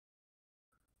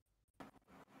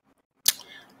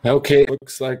Okay,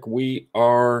 looks like we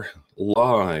are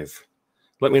live.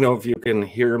 Let me know if you can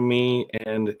hear me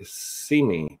and see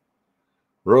me.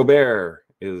 Robert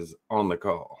is on the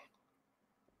call.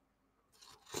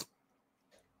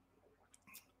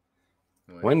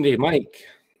 Wendy, Mike.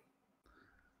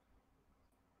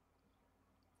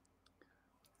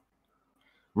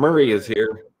 Murray is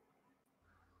here.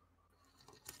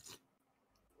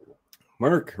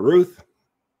 Mark, Ruth.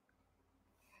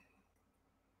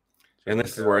 And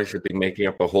this is where I should be making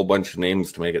up a whole bunch of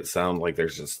names to make it sound like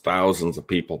there's just thousands of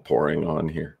people pouring on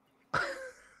here.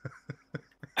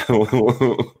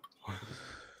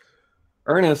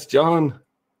 Ernest, John.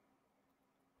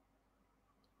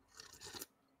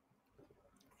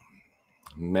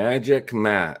 Magic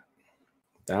Matt.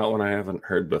 That one I haven't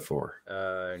heard before.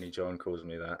 Only John calls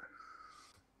me that.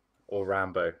 Or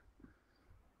Rambo.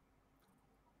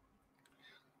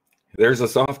 There's a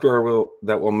software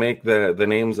that will make the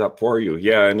names up for you.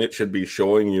 Yeah, and it should be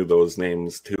showing you those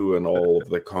names too and all of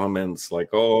the comments like,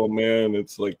 oh man,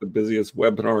 it's like the busiest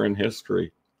webinar in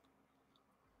history.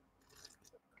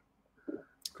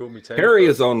 Call me Harry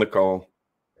is on the call.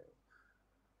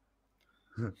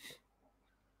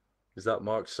 Is that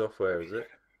Mark's software, is it?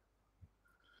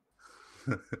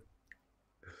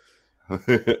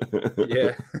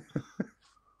 Yeah.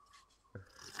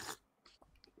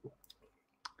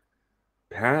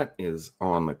 Pat is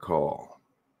on the call.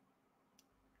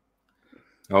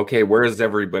 Okay, where is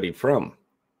everybody from?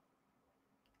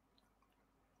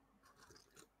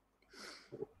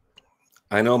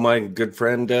 I know my good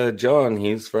friend John,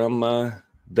 he's from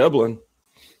Dublin.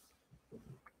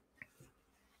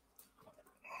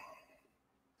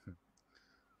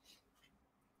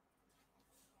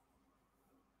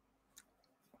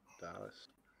 Dallas.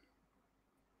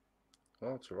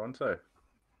 Well, Toronto.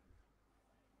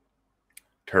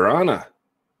 Toronto.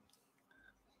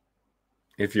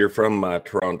 If you're from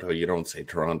Toronto, you don't say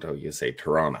Toronto, you say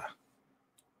Toronto.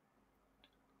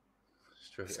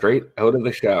 Straight out of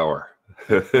the shower.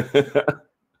 Don't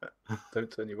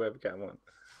turn your webcam on.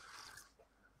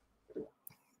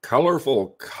 Colorful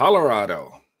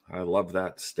Colorado. I love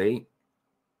that state.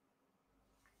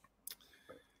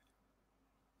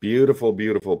 Beautiful,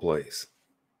 beautiful place.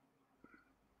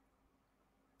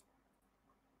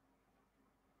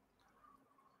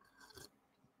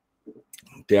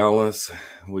 Dallas,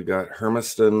 we got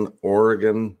Hermiston,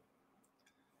 Oregon,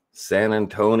 San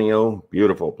Antonio,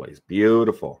 beautiful place,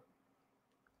 beautiful.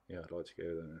 Yeah, I'd like to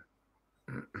go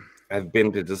there. I've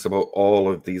been to just about all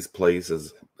of these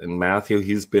places, and Matthew,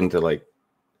 he's been to like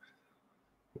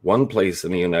one place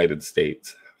in the United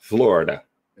States, Florida.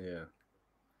 Yeah,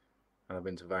 and I've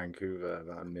been to Vancouver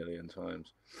about 1 million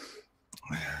times.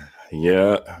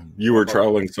 Yeah, you were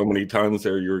traveling so many times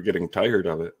there, you were getting tired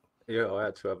of it. Yeah, I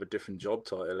had to have a different job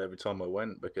title every time I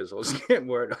went because I was getting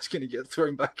worried I was going to get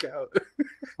thrown back out.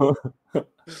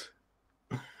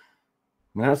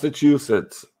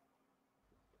 Massachusetts.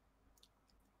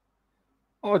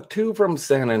 Oh, 2 from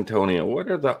San Antonio.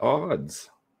 What are the odds?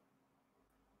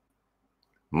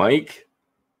 Mike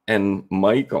and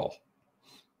Michael.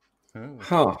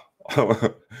 Oh. Huh.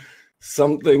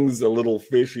 Something's a little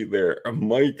fishy there.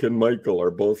 Mike and Michael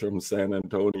are both from San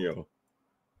Antonio.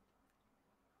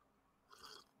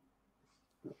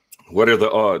 What are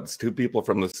the odds? 2 people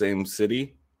from the same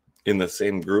city, in the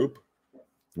same group,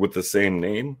 with the same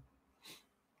name,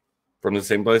 from the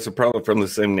same place, or probably from the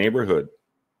same neighborhood.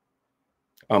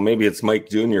 Oh, maybe it's Mike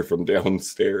Jr. from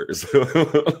downstairs.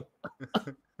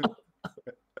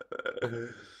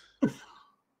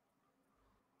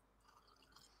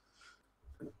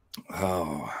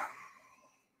 Oh.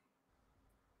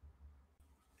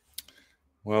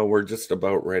 Well, we're just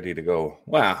about ready to go.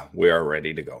 Wow, we are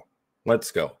ready to go.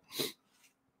 Let's go.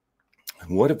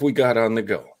 What have we got on the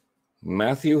go?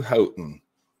 Matthew Houghton,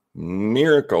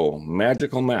 Magical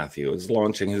Matthew, is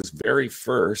launching his very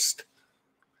first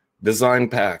design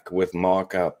pack with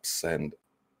mock-ups. And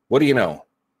what do you know?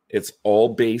 It's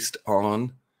all based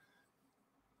on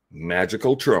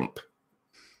Magical Trump.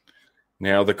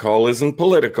 Now, the call isn't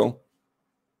political,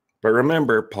 but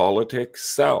remember, politics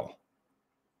sell.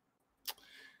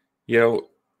 You know,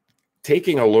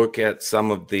 taking a look at some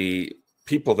of the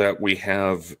people that we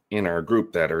have in our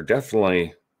group that are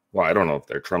definitely, well, I don't know if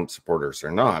they're Trump supporters or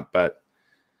not, but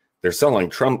they're selling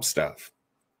Trump stuff.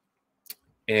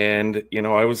 And, you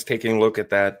know, I was taking a look at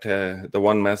that, the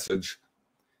one message,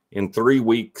 in 3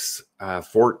 weeks,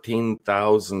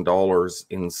 $14,000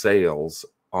 in sales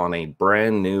on a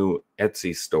brand new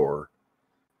Etsy store.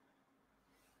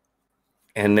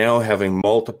 And now having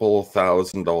multiple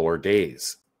 $1,000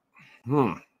 days.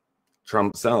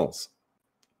 Trump sells.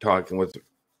 Talking with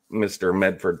Mr.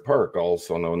 Medford Park,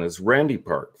 also known as Randy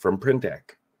Park from Printec.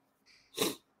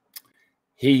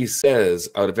 He says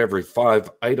out of every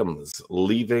 5 items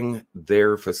leaving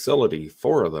their facility,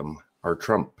 4 of them are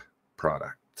Trump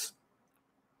products.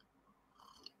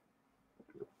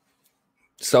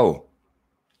 So,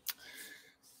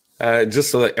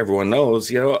 just so that everyone knows,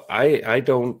 you know, I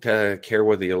don't care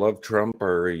whether you love Trump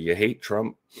or you hate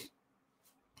Trump.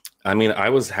 I mean, I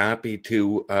was happy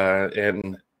to,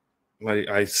 and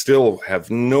I still have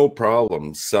no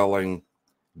problem selling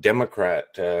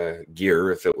Democrat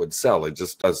gear if it would sell. It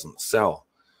just doesn't sell.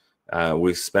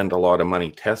 We spent a lot of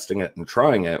money testing it and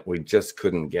trying it. We just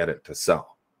couldn't get it to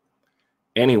sell.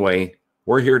 Anyway,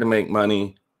 we're here to make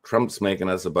money. Trump's making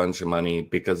us a bunch of money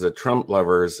because the Trump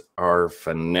lovers are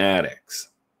fanatics.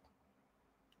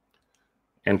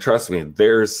 And trust me,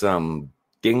 there's some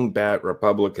dingbat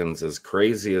Republicans as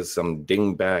crazy as some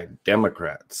dingbat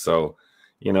Democrats. So,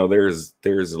 you know, there's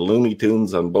Looney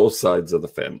Tunes on both sides of the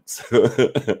fence.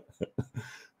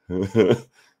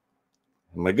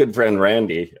 My good friend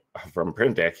Randy from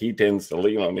Printec, he tends to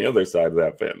lean on the other side of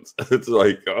that fence. It's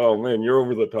like, oh man, you're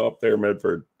over the top there,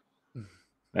 Medford.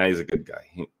 Nah, he's a good guy.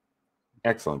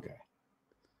 Excellent guy.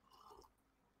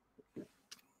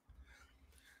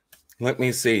 Let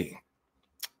me see.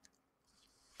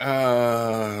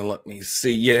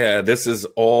 Yeah, this is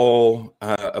all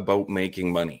about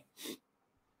making money.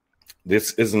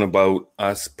 This isn't about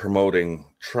us promoting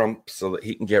Trump so that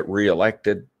he can get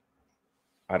reelected.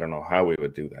 I don't know how we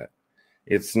would do that.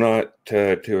 It's not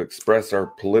to express our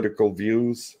political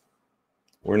views.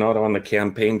 We're not on the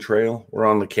campaign trail. We're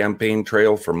on the campaign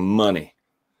trail for money.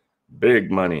 Big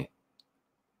money.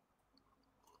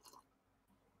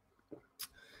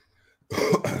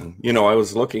 You know, I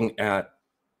was looking at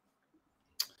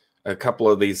a couple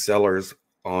of these sellers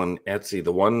on Etsy.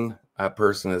 The one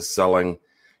person is selling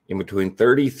in between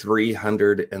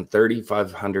 3,300 and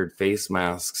 3,500 face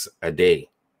masks a day.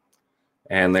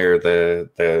 And they're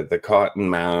the cotton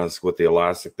mask with the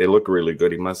elastic. They look really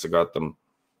good. He must have got them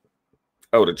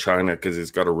out of China because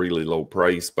he's got a really low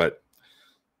price. But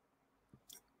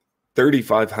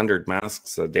 3,500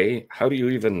 masks a day. How do you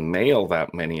even mail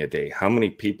that many a day? How many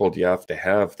people do you have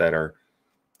to that are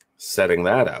setting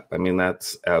that up? I mean,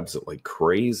 that's absolutely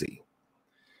crazy.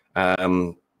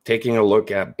 Taking a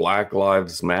look at Black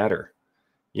Lives Matter,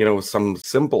 you know, some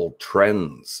simple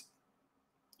trends,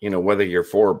 you know, whether you're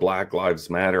for Black Lives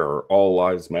Matter or All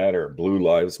Lives Matter, or Blue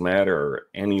Lives Matter, or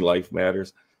any life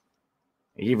matters,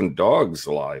 even dogs'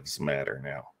 lives matter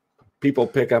now. People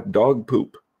pick up dog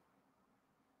poop.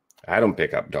 I don't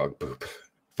pick up dog poop.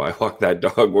 If I walk that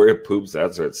dog where it poops,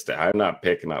 that's where it's. I'm not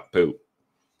picking up poop.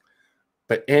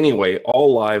 But anyway,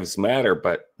 all lives matter.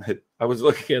 But I was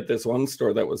looking at this one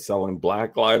store that was selling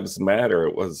Black Lives Matter.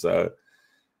 It was, I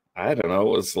don't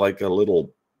know, it was like a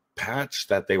little patch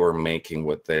that they were making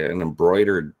with an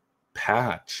embroidered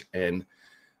patch. And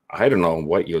I don't know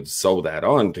what you'd sew that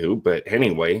onto. But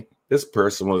anyway, this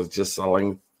person was just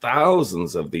selling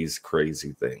thousands of these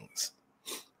crazy things.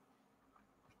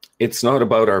 It's not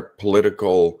about our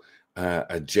political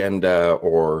agenda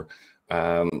or,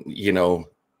 you know,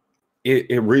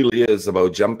 it really is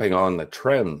about jumping on the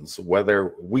trends,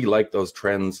 whether we like those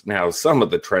trends. Now, some of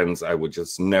the trends I would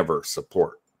just never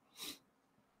support.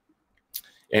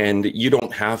 And you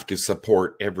don't have to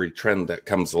support every trend that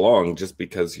comes along just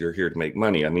because you're here to make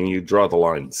money. I mean, you draw the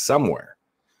line somewhere.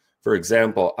 For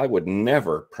example, I would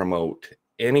never promote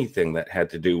anything that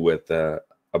had to do with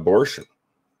abortion.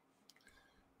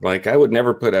 Like, I would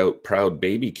never put out Proud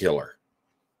Baby Killer.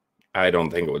 I don't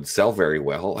think it would sell very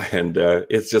well. And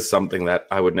it's just something that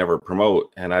I would never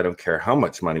promote. And I don't care how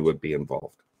much money would be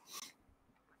involved.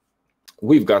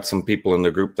 We've got some people in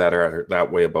the group that are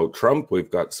that way about Trump.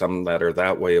 We've got some that are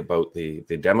that way about the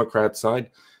Democrat side.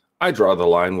 I draw the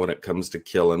line when it comes to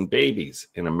killing babies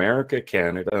in America,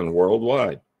 Canada, and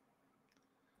worldwide.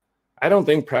 I don't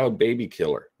think Proud Baby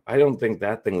Killer. I don't think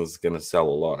that thing is going to sell a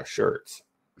lot of shirts.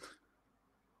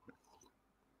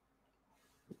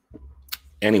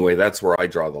 Anyway, that's where I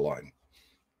draw the line.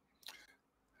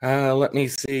 Let me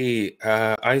see.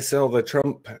 I sell the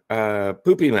Trump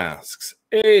poopy masks.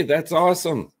 Hey, that's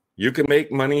awesome. You can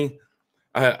make money.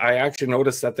 I actually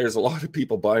noticed that there's a lot of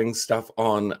people buying stuff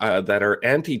on that are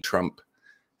anti-Trump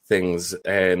things.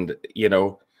 And, you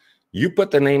know, you put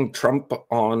the name Trump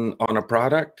on a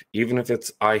product, even if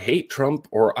it's I hate Trump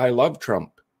or I love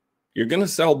Trump, you're going to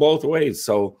sell both ways.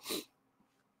 So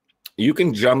you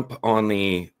can jump on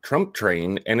the Trump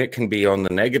train and it can be on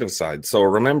the negative side. So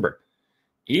remember,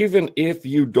 even if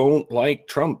you don't like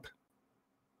Trump,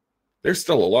 there's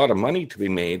still a lot of money to be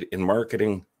made in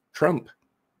marketing Trump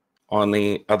on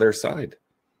the other side.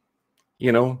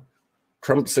 you know,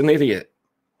 Trump's an idiot.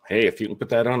 Hey, if you can put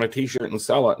that on a t-shirt and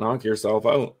sell it, knock yourself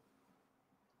out.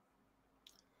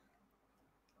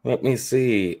 Let me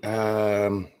see.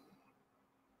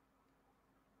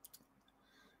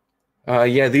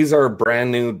 Yeah, these are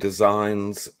brand new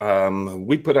designs.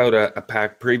 We put out a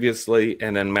pack previously,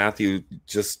 and then Matthew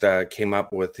just came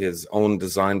up with his own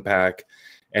design pack,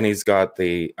 and he's got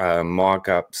the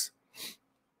mock-ups.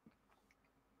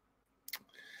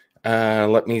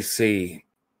 Let me see.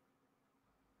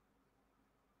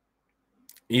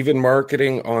 Even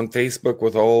marketing on Facebook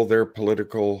with all their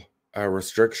political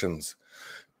restrictions.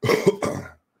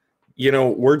 You know,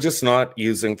 we're just not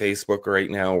using Facebook right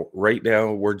now. Right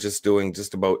now, we're just doing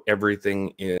just about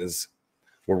everything is,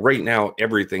 well, right now,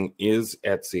 everything is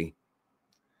Etsy.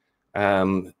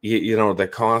 You know, the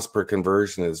cost per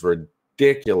conversion is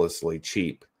ridiculously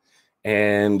cheap.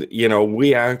 And, you know,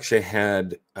 we actually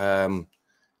had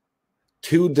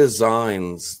 2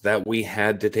 designs that we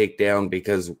had to take down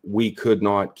because we could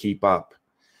not keep up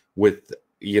with,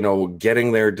 you know,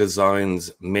 getting their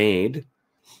designs made.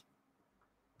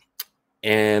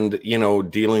 And, you know,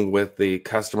 dealing with the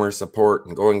customer support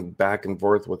and going back and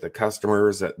forth with the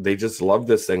customers. They just love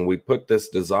this thing. We put this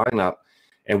design up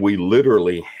and we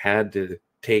literally had to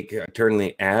turn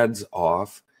the ads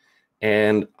off.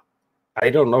 And I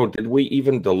don't know, did we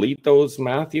even delete those,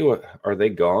 Matthew? Are they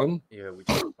gone? Yeah, we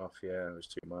took them off. Yeah, it was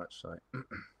too much. Like,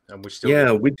 and we still,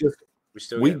 yeah, we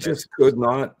just could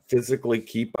not physically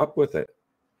keep up with it.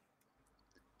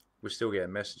 We're still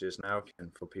getting messages now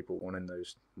for people wanting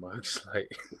those mugs.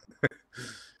 Like,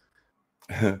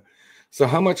 so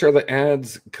how much are the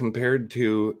ads compared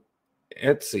to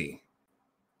Etsy?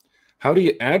 How do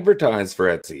you advertise for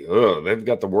Etsy? Oh, they've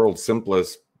got the world's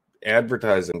simplest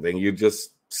advertising thing. You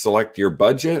just select your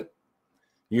budget.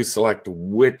 You select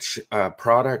which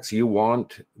products you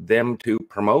want them to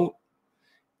promote.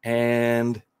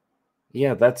 And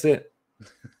yeah, that's it.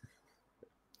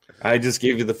 I just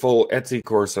gave you the full Etsy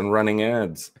course on running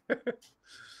ads.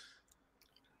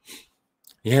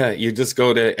 Yeah, you just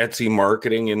go to Etsy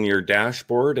marketing in your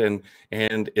dashboard and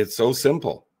it's so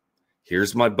simple.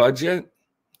 Here's my budget.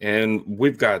 And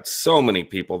we've got so many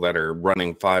people that are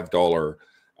running $5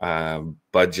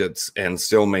 budgets and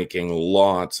still making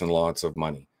lots and lots of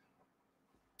money.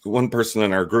 One person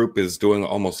in our group is doing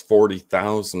almost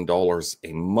 $40,000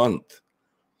 a month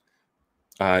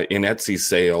in Etsy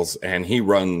sales, and he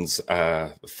runs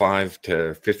 $5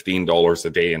 to $15 a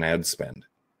day in ad spend.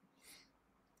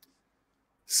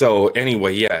 So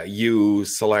anyway, yeah, you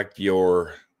select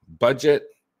your budget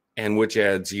and which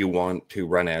ads you want to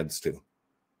run ads to.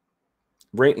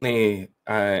 Right in the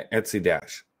Etsy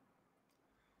dash.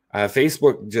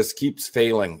 Facebook just keeps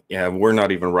failing. Yeah, we're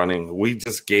not even running. We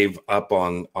just gave up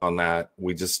on that.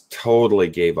 We just totally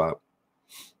gave up.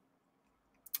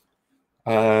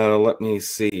 Let me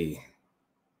see.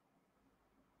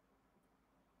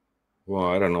 Well,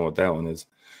 I don't know what that one is.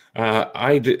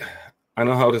 I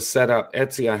know how to set up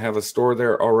Etsy. I have a store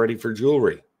there already for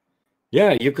jewelry.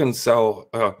 Yeah, you can sell.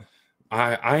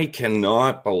 I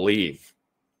cannot believe.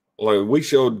 Like, we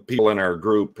showed people in our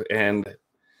group, and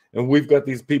we've got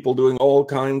these people doing all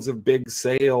kinds of big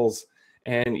sales.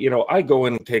 And, you know, I go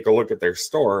in and take a look at their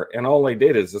store, and all I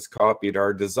did is just copied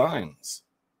our designs.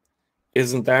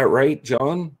 Isn't that right,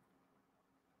 John?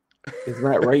 Isn't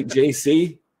that right,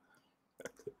 JC?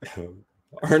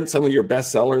 Aren't some of your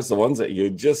best sellers the ones that you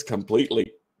just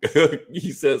completely,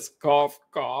 he says, cough,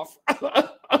 cough.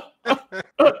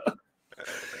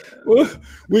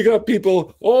 We got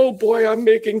people, oh boy, I'm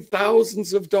making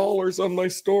thousands of dollars on my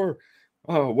store.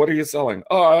 Oh, what are you selling?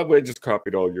 Oh, we just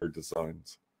copied all your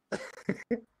designs.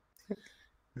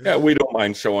 Yeah, we don't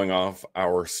mind showing off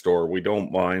our store. We don't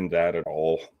mind that at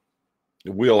all.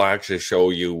 We'll actually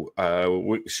show you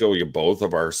both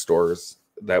of our stores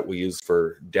that we use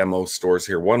for demo stores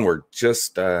here. One we're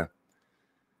just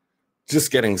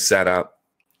getting set up.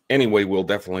 Anyway, we'll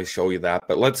definitely show you that.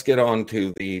 But let's get on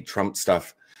to the Trump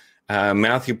stuff.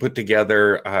 Matthew put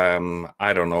together,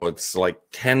 I don't know, it's like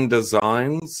 10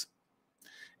 designs.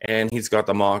 And he's got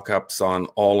the mock-ups on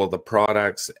all of the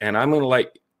products. And I'm going to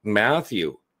let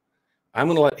Matthew, I'm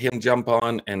going to let him jump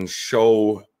on and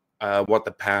show what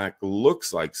the pack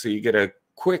looks like. So you get a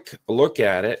quick look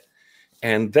at it.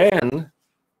 And then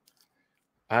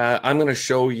I'm going to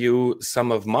show you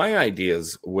some of my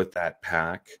ideas with that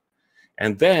pack.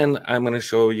 And then I'm going to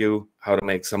show you how to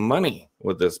make some money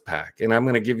with this pack. And I'm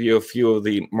going to give you a few of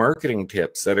the marketing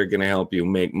tips that are going to help you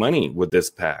make money with this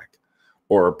pack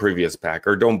or a previous pack,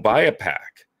 or don't buy a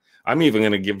pack. I'm even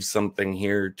going to give something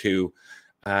here to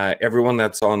everyone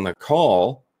that's on the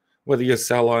call, whether you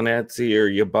sell on Etsy or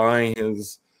you buy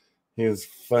his his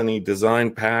funny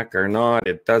design pack or not,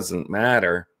 it doesn't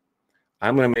matter.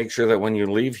 I'm going to make sure that when you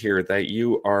leave here that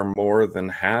you are more than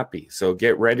happy. So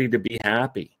get ready to be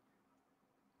happy.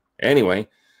 Anyway,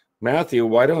 Matthew,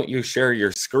 why don't you share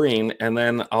your screen and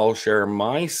then I'll share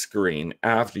my screen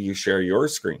after you share your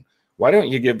screen. Why don't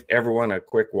you give everyone a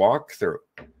quick walkthrough?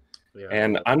 Yeah,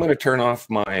 and I'm going to turn off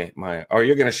my,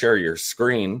 you're going to share your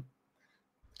screen.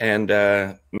 And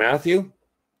Matthew,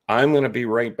 I'm going to be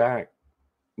right back.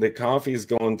 The coffee's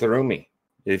going through me,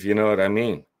 if you know what I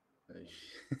mean.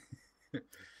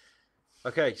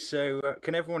 Okay, so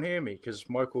can everyone hear me? Because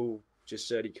Michael just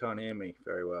said he can't hear me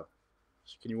very well.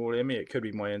 So can you all hear me? It could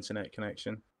be my internet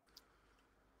connection.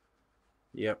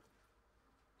 Yep.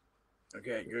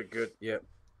 Okay, good. Yep.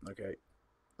 Okay.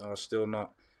 Still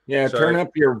not. Yeah, so, turn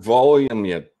up your volume,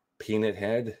 you peanut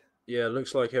head. Yeah,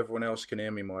 looks like everyone else can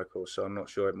hear me, Michael, so I'm not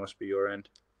sure. It must be your end.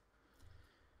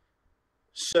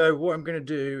 So what I'm going to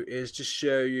do is just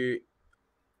show you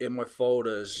in my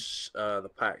folders the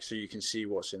pack so you can see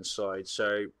what's inside.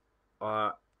 So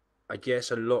I guess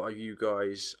a lot of you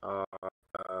guys are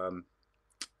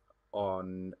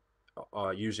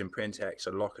using Printex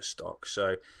or Locker Stock.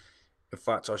 So in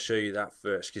fact, I'll show you that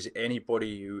first, because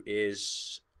anybody who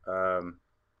is in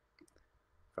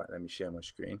fact, let me share my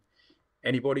screen.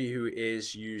 Anybody who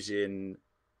is using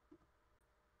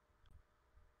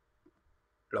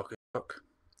Locker Stock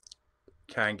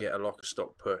can get a Locker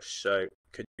Stock push. So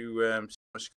could you I've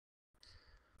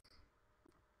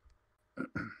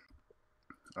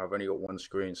only got one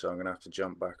screen, so I'm going to have to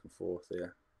jump back and forth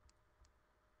here.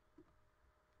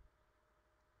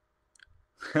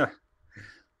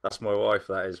 That's my wife,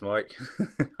 that is, Mike.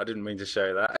 I didn't mean to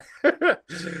show that.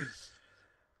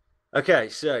 Okay,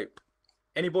 so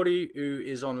anybody who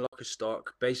is on Locker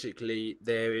Stock, basically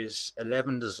there is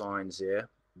 11 designs here.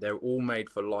 They're all made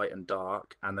for light and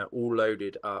dark, and they're all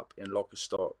loaded up in Locker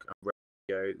Stock and ready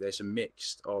to go. There's a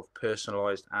mix of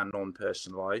personalized and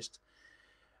non-personalized.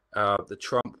 The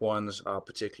Trump ones are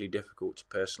particularly difficult to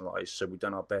personalize, so we've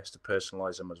done our best to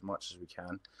personalize them as much as we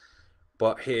can.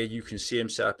 But here you can see them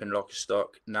set up in Locker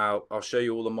Stock. Now, I'll show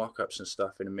you all the mock-ups and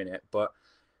stuff in a minute, but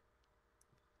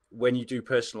when you do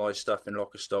personalized stuff in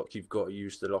Locker Stock, you've got to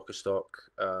use the Locker Stock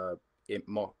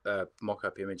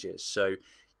mock-up images. So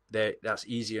that's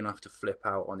easy enough to flip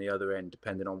out on the other end,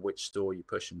 depending on which store you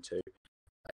push them to.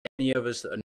 Any others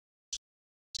that are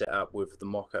set up with the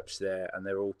mock-ups there, and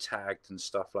they're all tagged and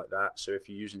stuff like that. So if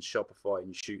you're using Shopify and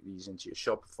you shoot these into your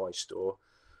Shopify store,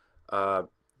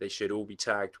 they should all be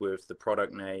tagged with the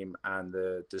product name and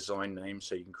the design name,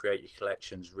 so you can create your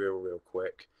collections real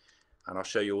quick. And I'll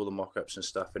show you all the mock-ups and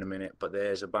stuff in a minute, but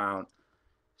there's about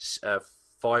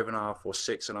 5.5 or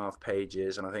 6.5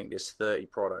 pages, and I think there's 30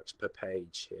 products per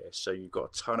page here. So you've got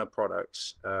a ton of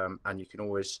products, and you can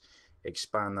always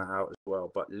expand that out as well.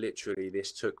 But literally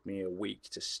this took me a week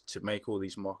to make all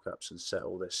these mock-ups and set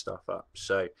all this stuff up.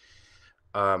 So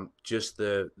just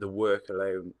the work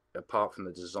alone, apart from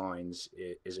the designs,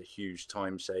 is a huge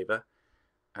time saver.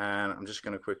 And I'm just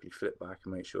going to quickly flip back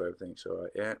and make sure everything's all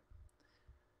right. Yeah.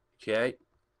 Okay.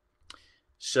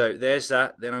 So there's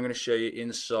that. Then I'm going to show you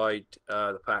inside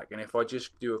the pack. And if I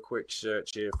just do a quick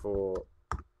search here for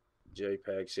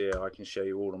JPEGs here, I can show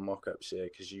you all the mock-ups here,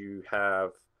 because you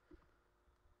have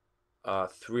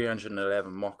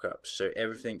 311 mock-ups. So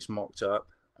everything's mocked up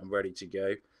and ready to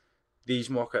go. These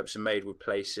mock-ups are made with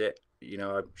Placeit. You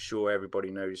know, I'm sure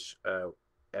everybody knows,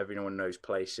 everyone knows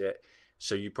Placeit.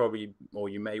 So you probably, or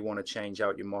you may want to change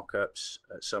out your mock-ups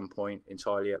at some point,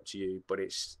 entirely up to you. But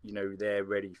it's, you know, they're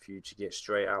ready for you to get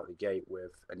straight out the gate with,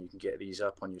 and you can get these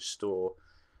up on your store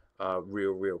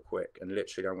real quick. And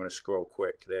literally, I'm going to scroll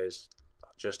quick. There's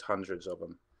just hundreds of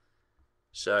them.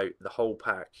 So the whole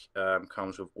pack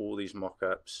comes with all these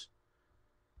mock-ups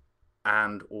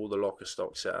and all the Locker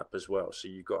Stock setup as well. So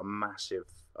you've got a massive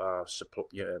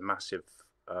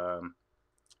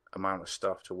amount of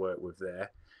stuff to work with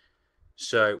there.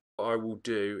 So what I will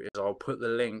do is I'll put the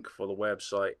link for the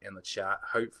website in the chat.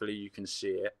 Hopefully you can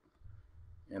see it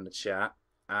in the chat.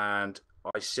 And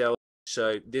I sell,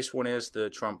 so this one is the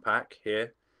Trump pack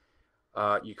here.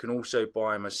 You can also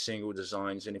buy them as single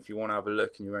designs, and if you want to have a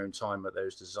look in your own time at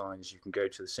those designs, you can go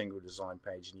to the single design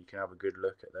page and you can have a good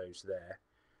look at those there.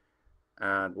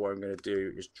 And what I'm going to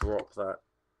do is drop that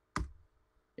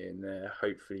in there.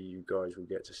 Hopefully you guys will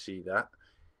get to see that.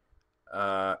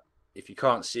 If you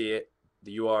can't see it,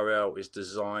 the URL is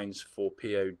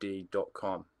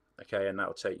designsforpod.com. Okay, and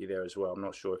that'll take you there as well. I'm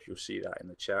not sure if you'll see that in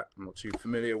the chat. I'm not too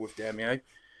familiar with Demio.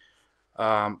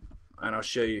 And I'll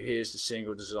show you, here's the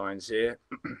single designs here.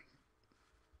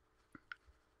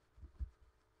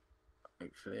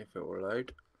 Hopefully if it will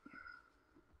load.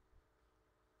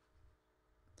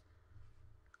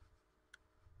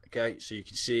 Okay, so you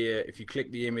can see it. If you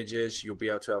click the images, you'll be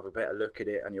able to have a better look at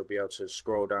it, and you'll be able to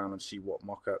scroll down and see what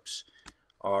mock-ups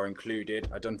are included.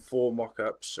 I've done 4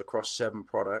 mock-ups across 7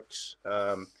 products,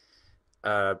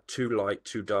 2 light,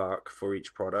 2 dark for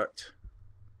each product.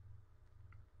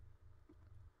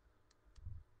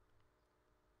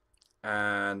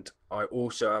 And I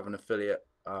also have an affiliate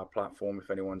platform if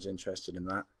anyone's interested in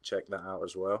that. Check that out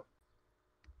as well,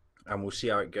 and we'll see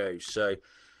how it goes. So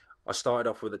I started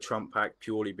off with a Trump pack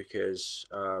purely because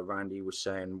Randy was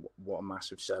saying what a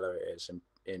massive seller it is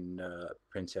in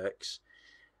Printex,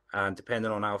 and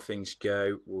depending on how things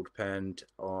go will depend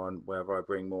on whether I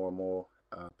bring more and more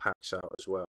packs out as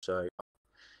well. So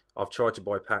I've tried to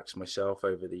buy packs myself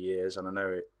over the years, and I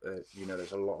know you know,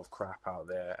 there's a lot of crap out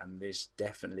there, and this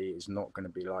definitely is not going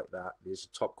to be like that. These are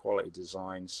top quality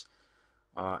designs.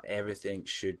 Everything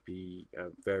should be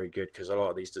very good, because a lot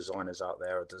of these designers out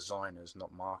there are designers,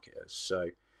 not marketers. So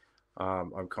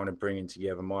I'm kind of bringing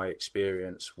together my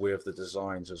experience with the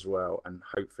designs as well, and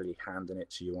hopefully handing it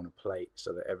to you on a plate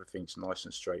so that everything's nice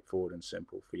and straightforward and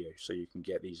simple for you, so you can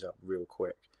get these up real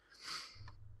quick.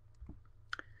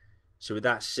 So with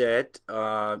that said,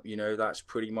 you know, that's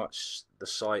pretty much the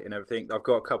site and everything. I've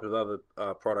got a couple of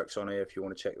other products on here if you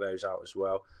want to check those out as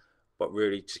well. But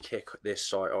really, to kick this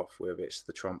site off with, it's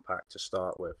the Trump pack to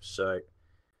start with. So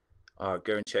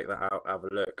go and check that out, have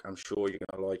a look. I'm sure you're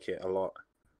going to like it a lot.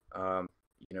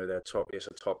 You know, it's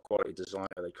a top quality designer.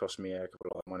 They cost me a heck of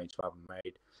a lot of money to have them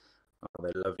made.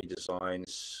 They're lovely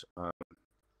designs,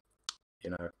 you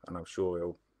know, and I'm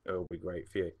sure it'll be great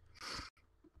for you.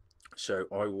 So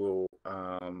I will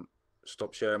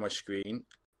stop sharing my screen,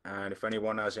 and if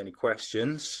anyone has any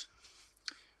questions,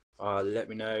 let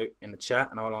me know in the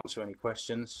chat and I'll answer any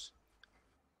questions.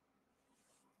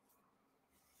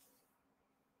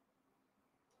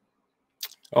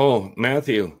 Oh,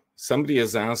 Matthew, somebody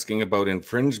is asking about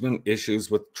infringement issues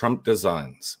with Trump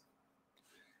designs.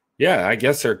 Yeah, I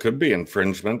guess there could be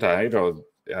infringement.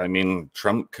 I mean,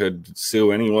 Trump could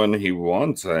sue anyone he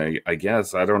wants, I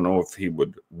guess. I don't know if he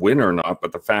would win or not,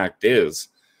 but the fact is,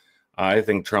 I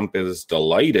think Trump is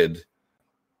delighted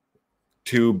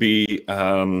to be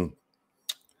having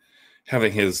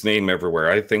his name everywhere.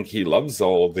 I think he loves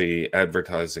all the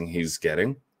advertising he's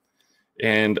getting.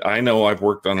 And I know I've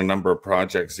worked on a number of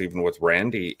projects, even with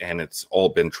Randy, and it's all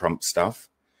been Trump stuff.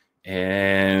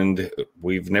 And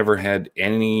we've never had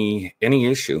any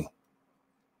issue.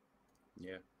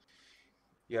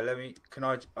 Yeah, let me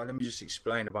just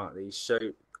explain about these. So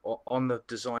on the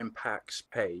design packs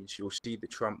page, you'll see the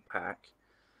Trump pack.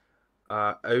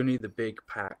 Only the big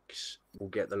packs will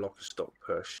get the locker stock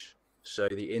push. So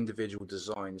the individual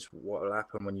designs, what will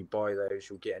happen when you buy those,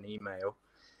 you'll get an email,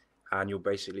 and you'll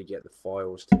basically get the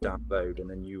files to download, and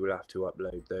then you will have to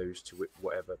upload those to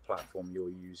whatever platform you're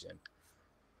using.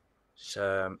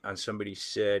 So, and somebody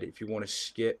said, if you want to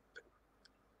skip,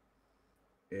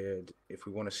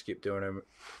 doing them,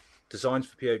 designs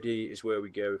for POD is where we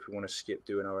go if we want to skip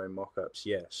doing our own mock-ups.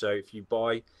 Yeah, so if you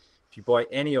buy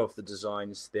any of the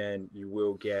designs, then you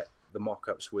will get the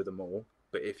mock-ups with them all.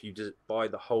 But if you just buy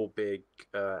the whole big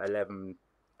 11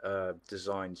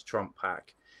 designs Trump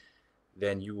pack,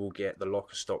 then you will get the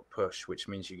locker stock push, which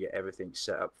means you get everything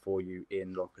set up for you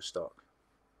in locker stock.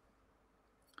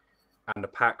 And the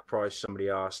pack price, somebody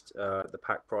asked, the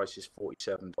pack price is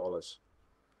 $47.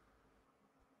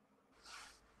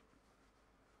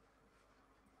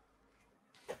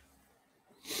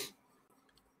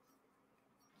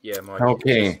 Yeah, Mike,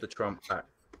 okay. Just the Trump pack.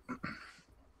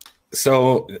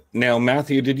 So now,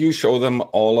 Matthew, did you show them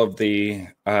all of the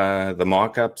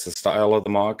mock-ups, the style of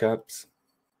the mock-ups?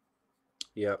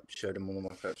 Yeah, showed them all the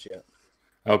mock-ups, yeah.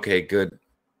 Okay, good.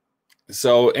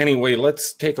 So anyway,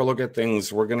 let's take a look at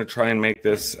things. We're going to try and make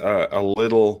this a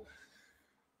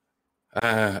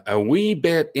wee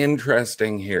bit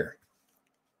interesting here.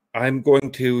 I'm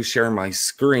going to share my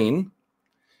screen.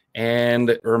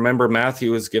 And remember,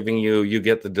 Matthew is giving you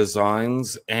get the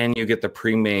designs and you get the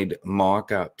pre-made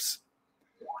mock-ups.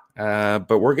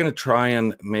 But we're going to try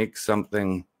and make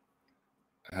something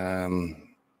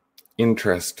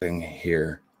interesting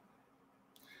here.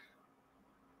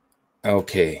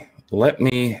 Okay, let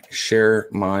me share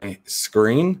my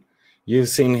screen. You've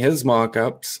seen his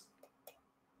mock-ups.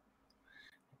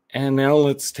 And now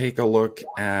let's take a look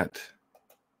at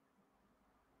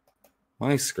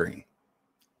my screen.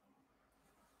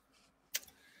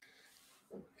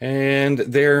 And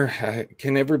there,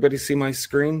 can everybody see my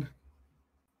screen?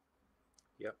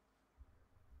 Yep.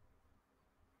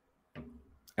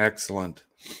 Excellent.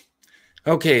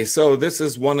 Okay, so this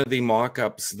is one of the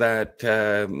mock-ups that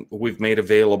we've made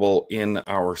available in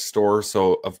our store.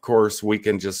 So of course we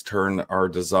can just turn our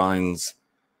designs.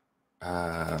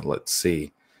 Let's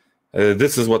see.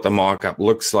 This is what the mock-up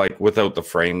looks like without the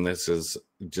frame. This is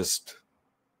just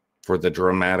for the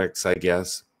dramatics, I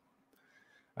guess.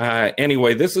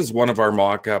 Anyway, this is one of our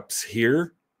mock-ups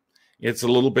here. It's a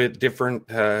little bit different,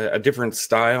 a different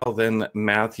style than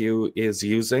Matthew is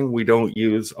using. We don't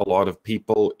use a lot of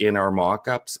people in our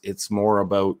mock-ups. It's more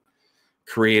about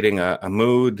creating a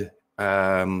mood,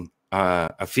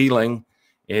 a feeling.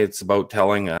 It's about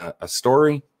telling a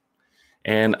story.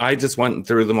 And I just went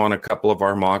through them on a couple of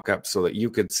our mock-ups so that you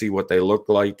could see what they look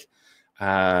like.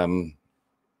 You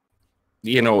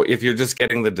know, if you're just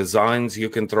getting the designs, you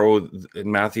can throw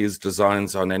Matthew's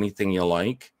designs on anything you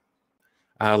like.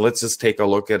 Let's just take a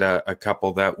look at a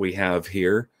couple that we have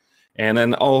here. And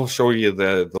then I'll show you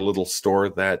the little store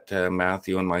that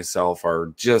Matthew and myself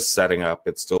are just setting up.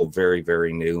 It's still very,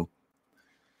 very new.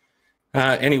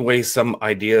 Anyway, some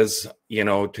ideas, you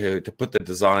know, to put the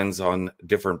designs on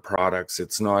different products.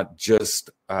 It's not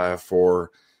just for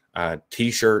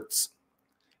t-shirts.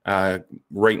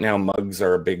 Right now, mugs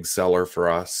are a big seller for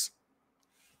us.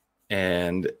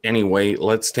 And anyway,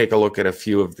 let's take a look at a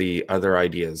few of the other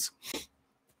ideas.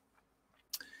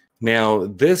 Now,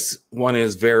 this one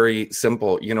is very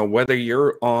simple. You know, whether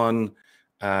you're on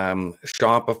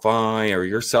Shopify or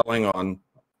you're selling on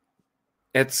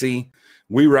Etsy,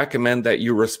 we recommend that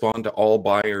you respond to all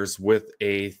buyers with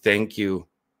a thank you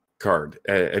card,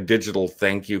 a digital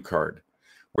thank you card,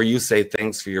 where you say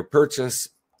thanks for your purchase.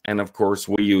 And of course,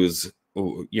 we use,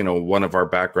 you know, one of our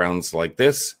backgrounds like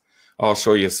this. I'll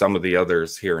show you some of the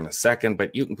others here in a second,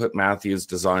 but you can put Matthew's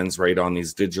designs right on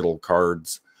these digital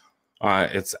cards.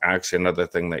 It's actually another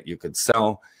thing that you could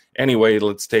sell. Anyway,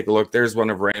 let's take a look. There's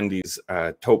one of Randy's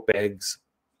tote bags.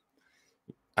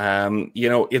 You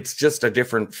know, it's just a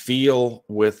different feel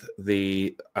with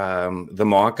the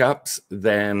mock-ups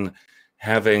than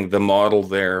having the model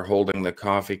there holding the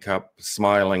coffee cup,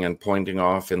 smiling and pointing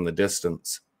off in the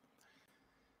distance.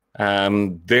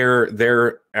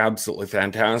 They're absolutely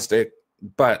fantastic.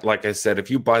 But like I said, if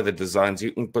you buy the designs,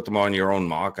 you can put them on your own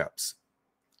mock-ups.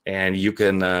 And you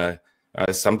can,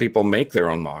 some people make their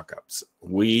own mock-ups.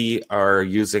 We are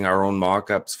using our own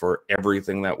mock-ups for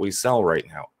everything that we sell right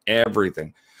now.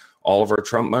 Everything. All of our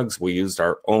Trump mugs, we used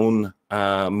our own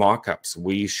mock-ups.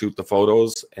 We shoot the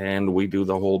photos and we do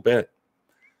the whole bit.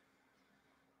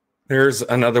 There's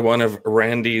another one of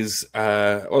Randy's,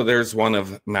 there's one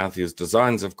of Matthew's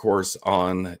designs, of course,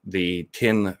 on the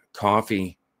tin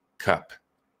coffee cup.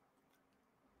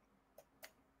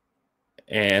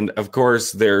 And of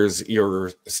course, there's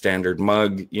your standard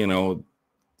mug. You know,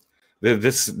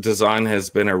 this design has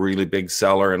been a really big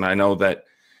seller. And I know that,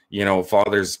 you know,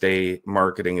 Father's Day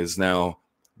marketing is now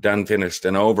done, finished,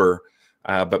 and over.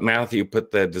 But Matthew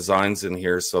put the designs in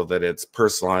here so that it's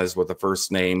personalized with a first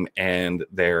name and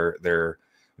their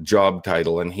job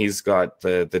title. And he's got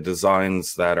the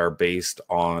designs that are based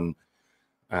on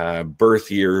birth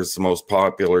years, the most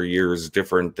popular years,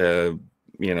 different,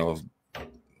 you know,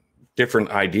 different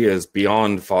ideas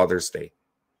beyond Father's Day.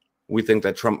 We think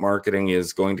that Trump marketing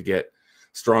is going to get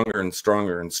stronger and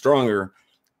stronger and stronger.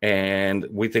 And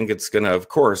we think it's going to, of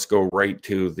course, go right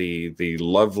to the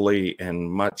lovely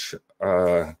and much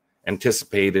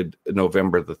anticipated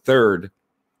November the 3rd.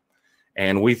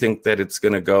 And we think that it's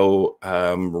going to go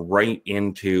right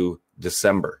into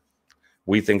December.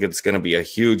 We think it's going to be a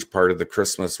huge part of the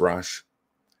Christmas rush.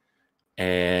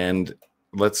 And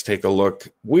let's take a look.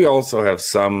 We also have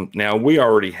some. Now, we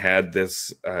already had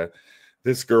this.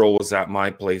 This girl was at my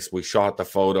place. We shot the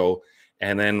photo.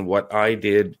 And then what I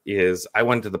did is I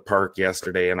went to the park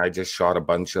yesterday and I just shot a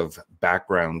bunch of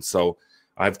backgrounds. So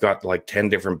I've got like 10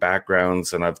 different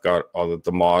backgrounds and I've got all of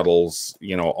the models,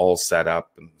 you know, all set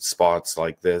up in spots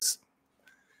like this.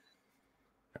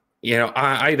 You know,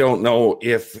 I don't know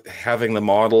if having the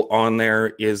model on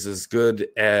there is as good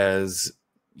as,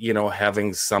 you know,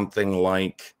 having something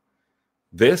like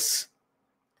this.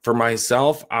 For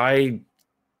myself, I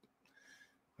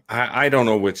don't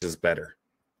know which is better.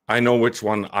 I know which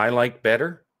one I like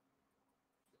better,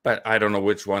 but I don't know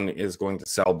which one is going to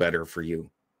sell better for you.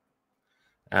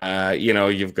 You know,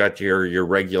 you've got your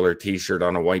regular t-shirt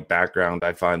on a white background.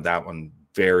 I find that one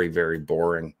very, very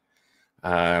boring.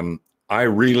 I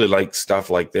really like stuff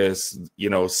like this. You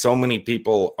know, so many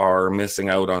people are missing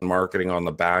out on marketing on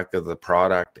the back of the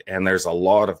product, and there's a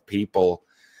lot of people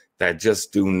that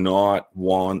just do not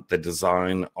want the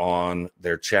design on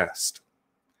their chest.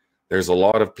 There's a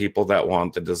lot of people that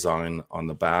want the design on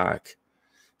the back.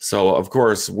 So, of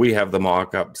course, we have the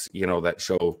mock-ups, you know, that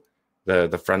show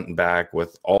the front and back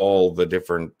with all the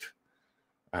different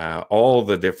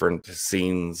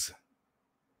scenes.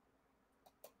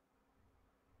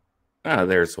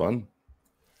 There's one.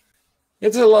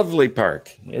 It's a lovely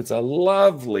park. It's a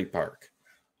lovely park.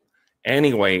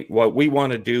 Anyway, what we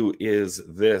want to do is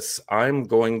this. I'm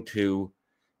going to,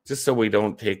 just so we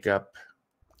don't take up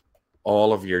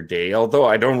all of your day, although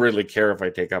I don't really care if I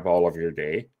take up all of your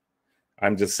day.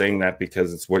 I'm just saying that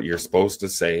because it's what you're supposed to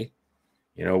say.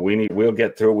 You know, we'll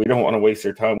get through. We don't want to waste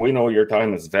your time. We know your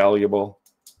time is valuable.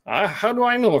 How do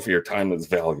I know if your time is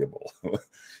valuable?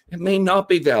 It may not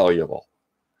be valuable.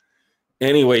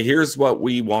 Anyway, here's what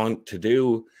we want to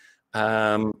do.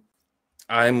 I'm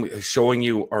showing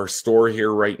you our store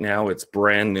here right now. It's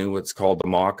brand new. It's called the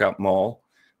Mock-Up Mall.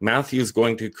 Matthew's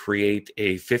going to create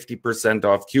a 50%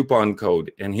 off coupon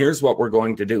code. And here's what we're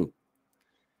going to do.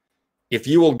 If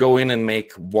you will go in and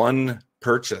make one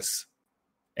purchase,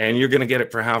 and you're going to get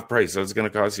it for half price, so it's going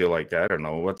to cost you like, I don't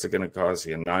know, what's it going to cost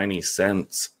you? 90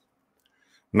 cents.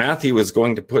 Matthew is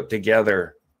going to put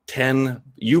together 10,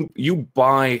 you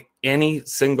buy any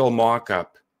single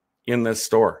mock-up in this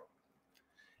store.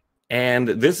 And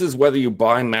this is whether you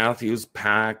buy Matthew's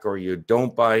pack or you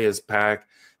don't buy his pack.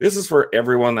 This is for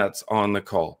everyone that's on the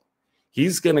call.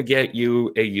 He's going to get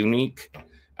you a unique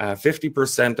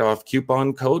 50% off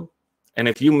coupon code. And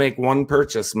if you make one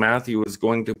purchase, Matthew is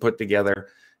going to put together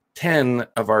 10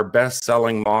 of our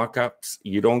best-selling mock-ups.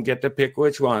 You don't get to pick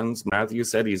which ones. Matthew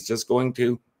said he's just going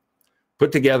to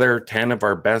put together 10 of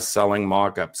our best-selling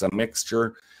mock-ups, a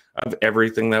mixture of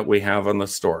everything that we have on the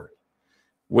store.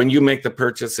 When you make the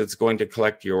purchase, it's going to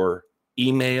collect your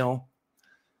email,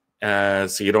 so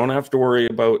you don't have to worry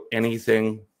about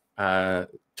anything.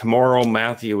 Tomorrow,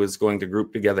 Matthew is going to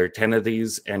group together 10 of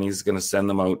these, and he's going to send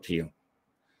them out to you.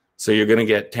 So you're going to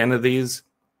get 10 of these.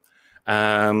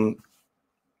 And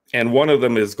one of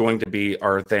them is going to be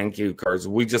our thank you cards.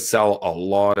 We just sell a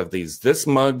lot of these. This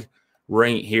mug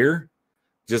right here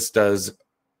just does,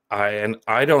 and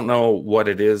I don't know what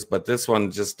it is, but this one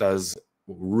just does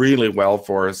really well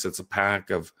for us. It's a pack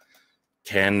of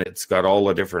 10. It's got all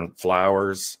the different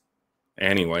flowers.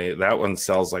 Anyway, that one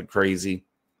sells like crazy.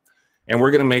 And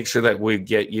we're going to make sure that we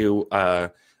get you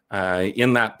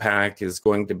in that pack is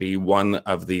going to be one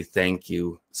of the thank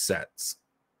you sets.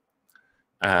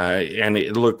 And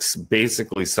it looks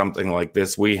basically something like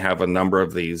this. We have a number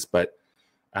of these, but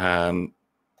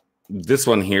this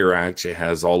one here actually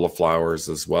has all the flowers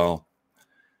as well.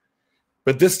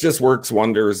 But this just works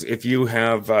wonders. If you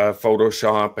have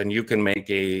Photoshop and you can make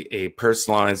a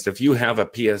personalized, if you have a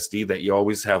PSD that you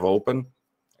always have open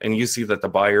and you see that the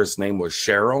buyer's name was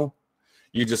Cheryl,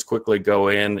 you just quickly go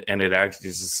in and it actually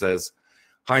just says,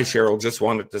 "Hi, Cheryl, just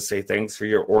wanted to say thanks for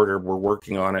your order. We're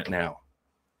working on it now."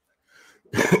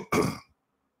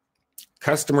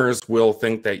 Customers will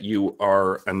think that you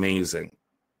are amazing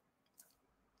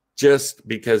just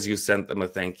because you sent them a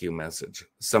thank you message.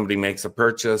 Somebody makes a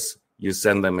purchase, you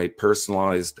send them a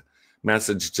personalized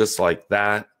message just like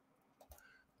that.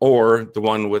 Or the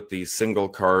one with the single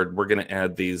card, we're going to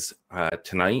add these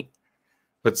tonight.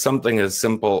 But something as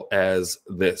simple as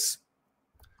this.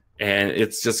 And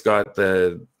it's just got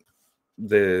the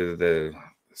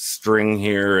string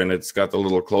here, and it's got the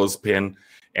little clothespin,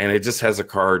 and it just has a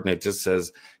card, and it just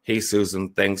says, "Hey, Susan,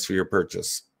 thanks for your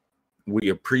purchase. We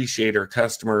appreciate our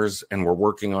customers, and we're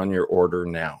working on your order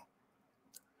now."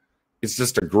 It's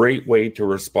just a great way to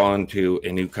respond to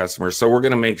a new customer. So we're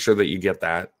going to make sure that you get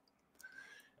that.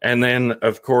 And then,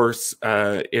 of course,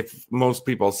 if most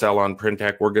people sell on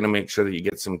Printek, we're going to make sure that you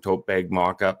get some tote bag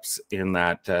mock-ups in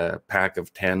that pack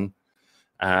of 10.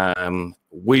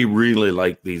 We really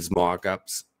like these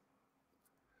mock-ups.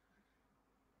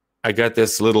 I got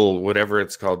this little, whatever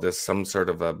it's called, this some sort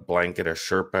of a blanket, a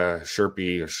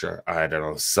Sherpie, I don't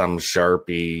know, some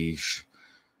Sharpie,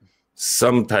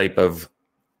 some type of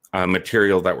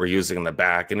material that we're using in the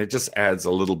back, and it just adds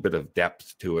a little bit of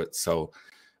depth to it. So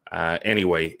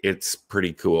anyway, it's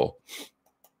pretty cool.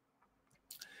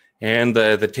 And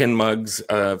the tin mugs,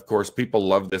 of course, people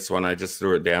love this one. I just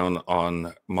threw it down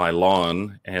on my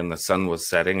lawn and the sun was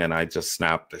setting and I just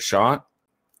snapped a shot.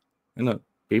 And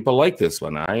people like this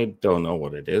one. I don't know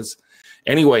what it is.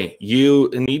 Anyway, you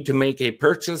need to make a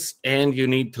purchase and you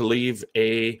need to leave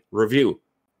a review.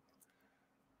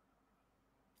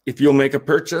 If you'll make a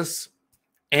purchase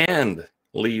and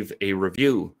leave a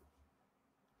review,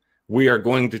 we are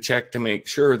going to check to make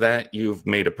sure that you've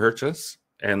made a purchase,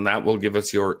 and that will give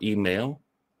us your email.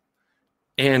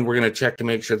 And we're going to check to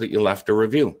make sure that you left a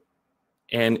review.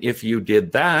 And if you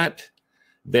did that,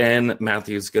 then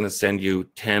Matthew's going to send you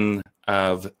 10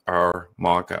 of our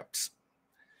mock-ups.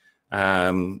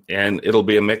 and it'll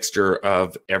be a mixture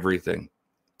of everything.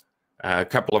 A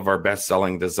couple of our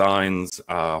best-selling designs,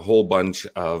 a whole bunch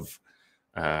of,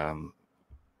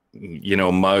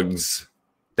 mugs,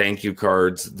 thank you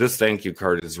cards. This thank you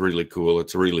card is really cool.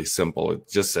 It's really simple. It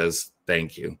just says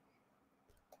thank you.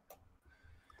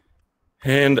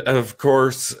 And of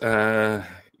course, he'll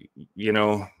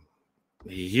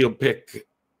pick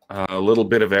a little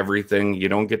bit of everything. You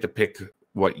don't get to pick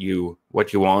what you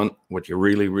want, what you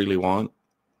really, really want.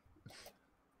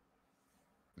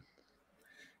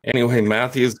 Anyway,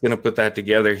 Matthew's going to put that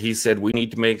together. He said we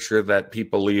need to make sure that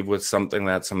people leave with something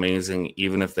that's amazing,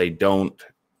 even if they don't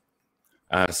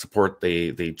support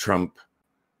the Trump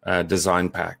design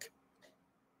pack.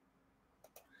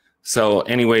 So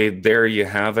anyway, there you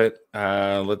have it.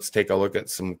 Let's take a look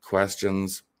at some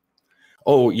questions.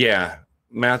 Oh, yeah,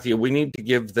 Matthew, we need to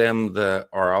give them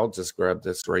or I'll just grab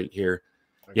this right here.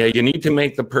 Okay. Yeah, you need to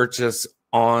make the purchase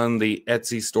on the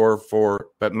Etsy store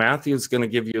but Matthew's going to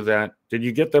give you that. Did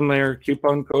you get them their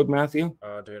coupon code, Matthew?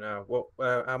 I do now. What?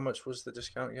 How much was the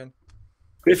discount again?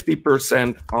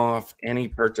 50% off any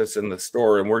purchase in the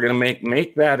store, and we're going to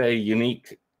make that a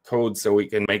unique code so we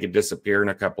can make it disappear in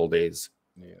a couple of days.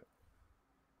 Yeah.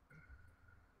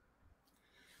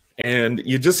 And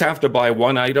you just have to buy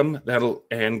one item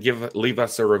and leave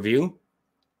us a review,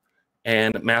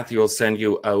 and Matthew will send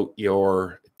you out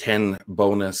your 10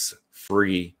 bonus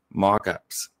free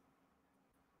mock-ups.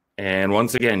 And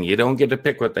once again, you don't get to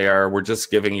pick what they are. We're just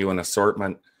giving you an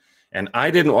assortment. And I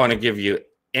didn't want to give you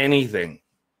anything.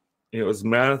 It was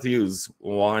Matthew's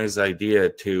wise idea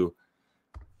to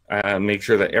make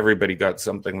sure that everybody got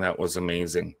something that was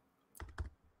amazing.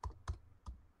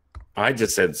 I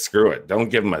just said, screw it. Don't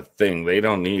give them a thing. They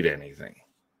don't need anything.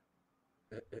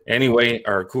 Anyway,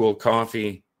 our cool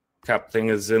coffee cup thing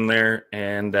is in there.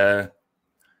 And,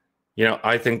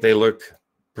 I think they look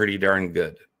pretty darn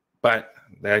good. But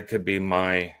that could be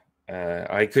I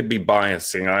could be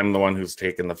biasing. I'm the one who's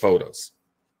taking the photos.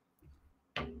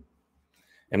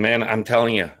 And man, I'm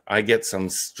telling you, I get some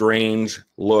strange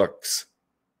looks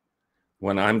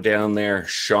when I'm down there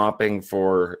shopping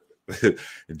for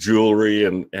jewelry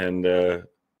and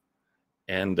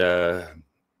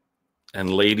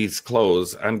ladies'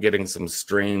 clothes. I'm getting some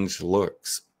strange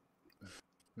looks.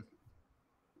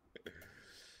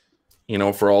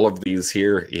 For all of these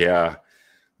here, yeah,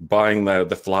 buying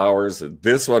the flowers.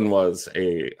 This one was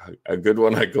a good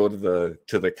one. I go to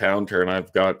the counter and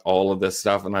I've got all of this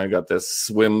stuff, and I got this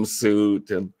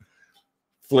swimsuit and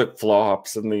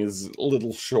flip-flops and these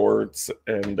little shorts,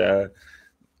 and the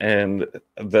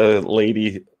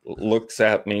lady looks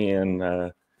at me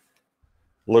and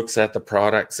looks at the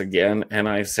products again, and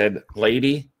I said,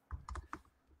 lady,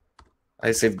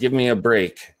 give me a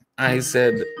break. I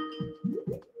said,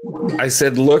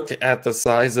 look at the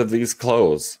size of these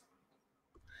clothes.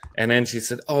 And then she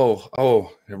said,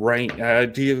 oh,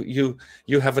 right. Do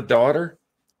you have a daughter?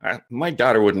 My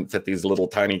daughter wouldn't fit these little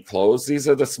tiny clothes. These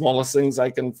are the smallest things I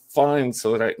can find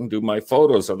so that I can do my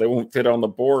photos, or they won't fit on the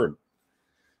board.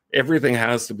 Everything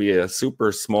has to be a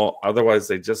super small, otherwise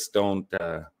they just don't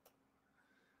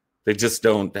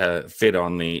fit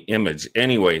on the image.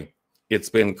 Anyway, it's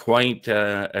been quite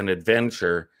an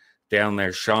adventure down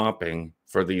there shopping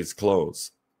for these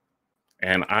clothes.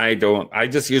 And I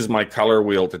just use my color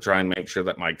wheel to try and make sure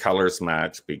that my colors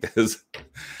match, because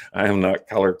I am not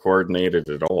color coordinated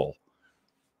at all,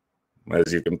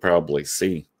 as you can probably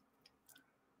see.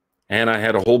 And I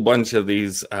had a whole bunch of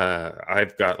these.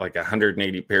 I've got like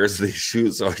 180 pairs of these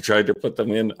shoes, so I tried to put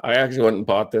them in. I actually went and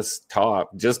bought this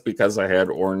top just because I had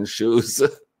orange shoes.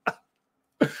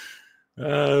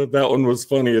 That one was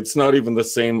funny. It's not even the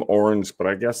same orange, but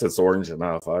I guess it's orange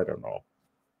enough. I don't know.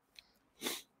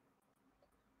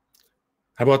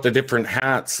 How about the different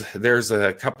hats? There's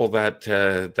a couple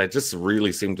that just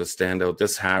really seem to stand out.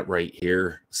 This hat right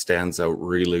here stands out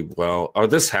really well. Oh,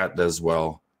 this hat does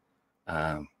well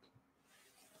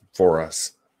for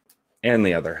us, and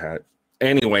the other hat.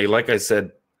 Anyway, like I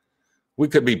said, we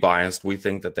could be biased. We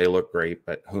think that they look great,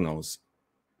 but who knows?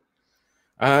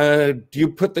 Do you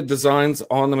put the designs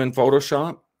on them in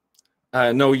Photoshop?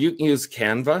 No, you can use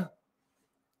Canva,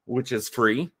 which is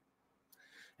free.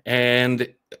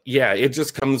 And yeah, it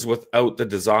just comes without the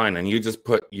design, and you just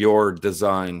put your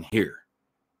design here.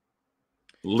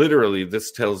 Literally,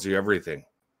 this tells you everything.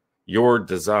 Your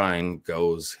design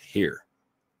goes here.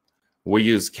 We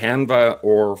use Canva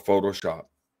or Photoshop,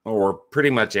 or pretty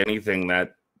much anything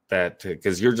that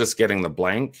because you're just getting the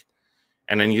blank,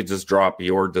 and then you just drop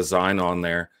your design on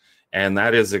there. And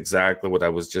that is exactly what I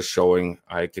was just showing.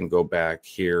 I can go back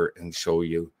here and show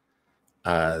you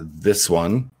this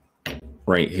one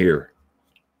right here.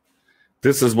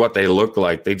 This is what they look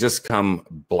like. They just come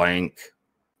blank.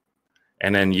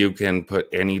 And then you can put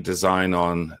any design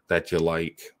on that you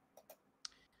like.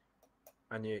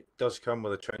 And it does come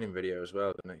with a training video as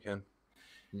well, doesn't it, Ken?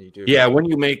 You do. Yeah, when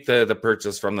you make the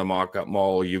purchase from the mock-up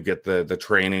mall, you get the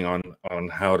training on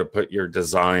how to put your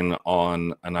design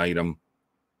on an item.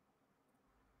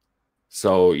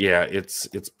 So yeah, it's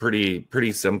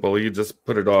pretty simple. You just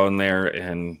put it on there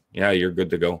and yeah, you're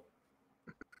good to go.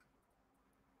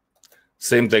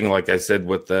 Same thing, like I said,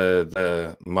 with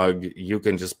the mug, you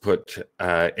can just put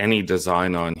any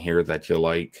design on here that you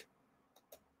like.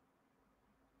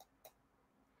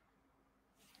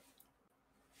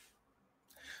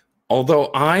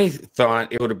 Although I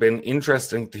thought it would have been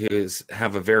interesting to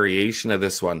have a variation of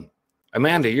this one.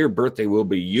 Amanda, your birthday will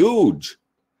be huge,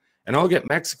 and I'll get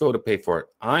Mexico to pay for it.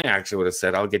 I actually would have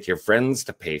said, I'll get your friends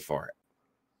to pay for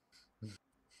it.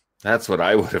 That's what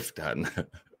I would have done.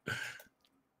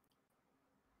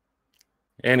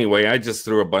 Anyway, I just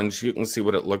threw a bunch. You can see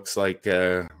what it looks like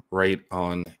right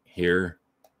on here.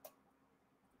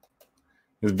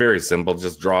 It's very simple.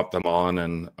 Just drop them on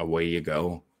and away you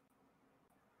go.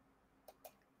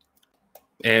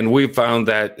 And we found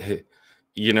that,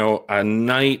 you know, a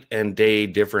night and day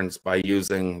difference by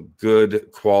using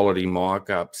good quality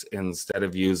mock-ups instead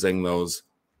of using those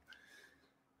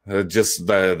just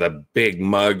the big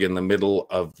mug in the middle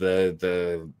of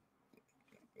the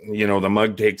you know, the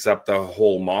mug takes up the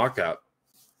whole mock-up.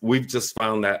 We've just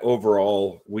found that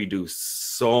overall we do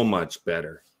so much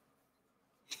better.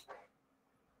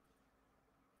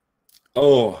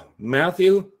 Oh,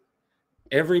 Matthew,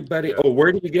 everybody. Yeah. Oh,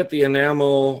 where do you get the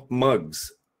enamel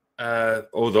mugs?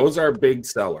 Oh, those are big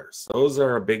sellers. Those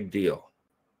are a big deal.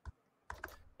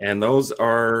 And those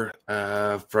are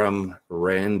from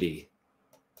Randy.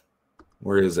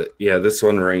 Where is it? Yeah, this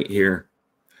one right here.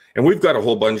 And we've got a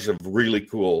whole bunch of really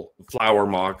cool flower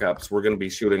mock-ups. We're going to be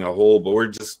shooting a whole, but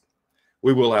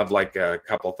we will have like a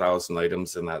couple thousand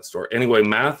items in that store. Anyway,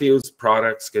 Matthew's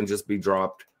products can just be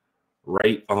dropped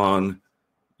right on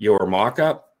your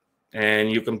mock-up, and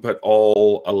you can put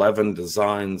all 11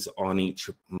 designs on each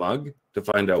mug to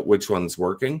find out which one's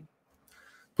working.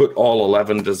 Put all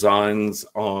 11 designs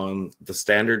on the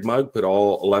standard mug, put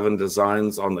all 11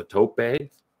 designs on the tote bag.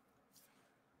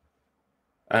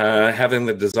 Having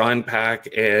the design pack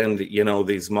and, you know,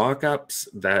 these mock-ups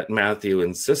that Matthew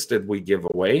insisted we give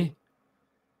away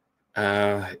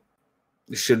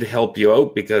should help you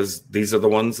out because these are the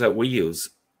ones that we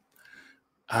use.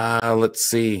 Let's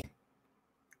see.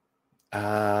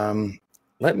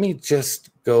 Let me just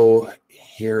go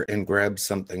here and grab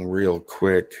something real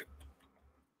quick.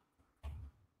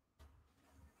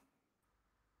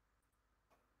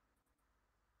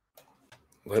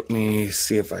 Let me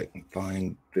see if I can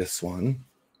find this one.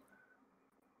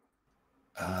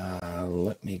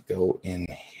 Let me go in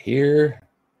here.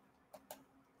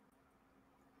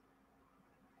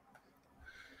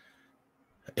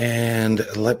 And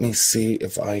let me see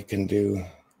if I can do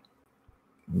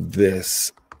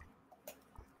this.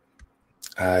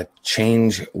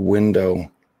 Change window.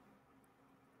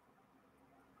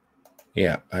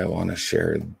 Yeah, I want to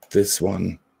share this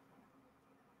one.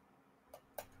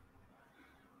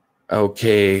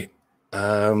 Okay.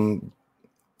 Can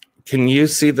you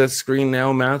see the screen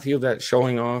now, Matthew, that's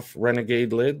showing off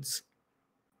Renegade lids?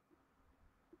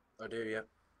 I do, yeah.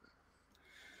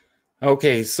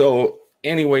 Okay, so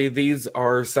anyway, these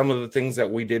are some of the things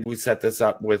that we did. We set this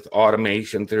up with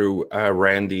automation through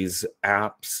Randy's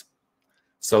apps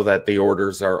so that the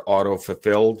orders are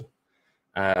auto-fulfilled.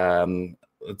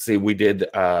 Let's see, we did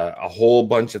a whole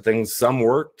bunch of things. Some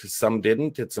worked, some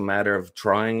didn't. It's a matter of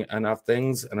trying enough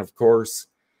things. And of course,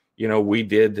 you know, we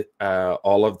did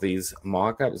all of these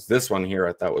mock-ups. This one here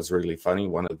I thought was really funny,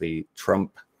 one of the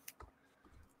Trump.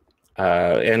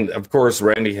 And of course,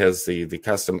 Randy has the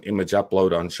custom image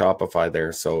upload on Shopify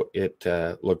there. So it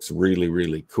looks really,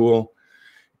 really cool.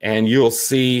 And you'll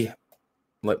see,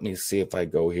 let me see if I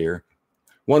go here.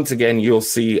 Once again, you'll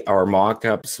see our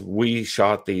mock-ups. We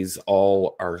shot these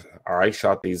all, or I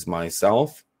shot these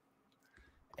myself.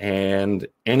 And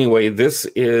anyway, this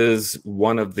is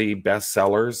one of the best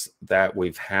sellers that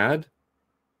we've had.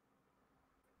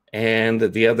 And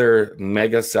the other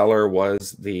mega seller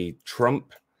was the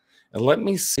Trump. And let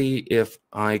me see if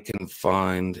I can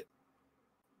find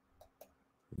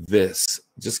this.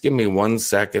 Just give me 1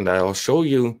 second. I'll show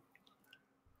you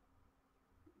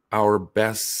our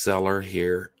best seller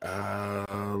here.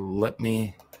 Let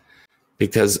me,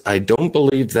 because I don't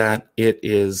believe that it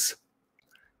is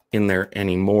in there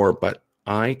anymore, but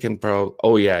I can probably,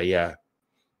 oh yeah.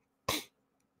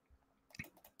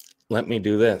 Let me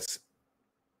do this.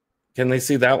 Can they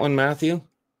see that one, Matthew?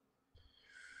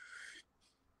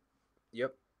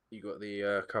 Yep, you got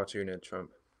the cartoon in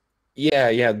Trump.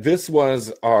 Yeah. This was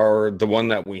the one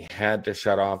that we had to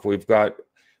shut off.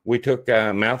 We took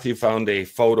Matthew found a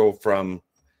photo from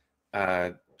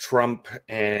Trump,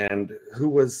 and who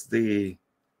was the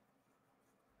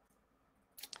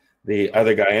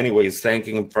other guy? Anyways,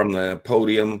 thanking him from the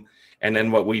podium. And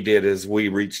then what we did is we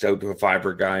reached out to a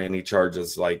fiber guy, and he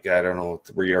charges like, I don't know,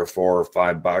 $3 or $4 or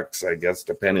 $5, I guess,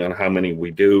 depending on how many we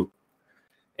do.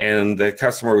 And the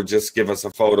customer would just give us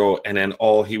a photo, and then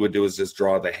all he would do is just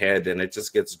draw the head, and it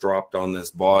just gets dropped on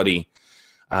this body.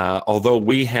 Although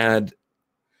we had,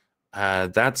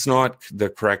 that's not the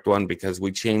correct one because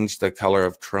we changed the color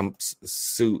of Trump's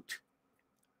suit.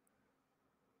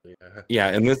 Yeah,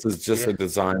 and this is just a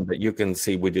design, but you can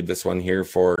see we did this one here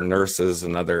for nurses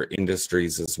and other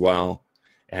industries as well.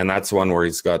 And that's one where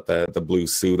he's got the blue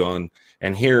suit on.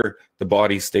 And here the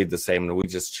body stayed the same, and we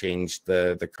just changed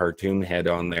the cartoon head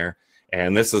on there.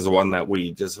 And this is one that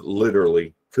we just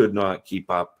literally could not keep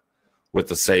up with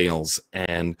the sales.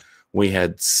 And we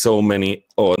had so many.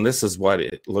 Oh, and this is what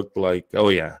it looked like. Oh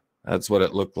yeah, that's what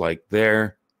it looked like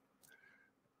there.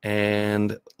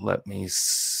 And let me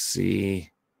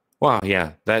see. Wow,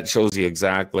 yeah, that shows you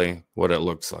exactly what it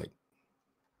looks like.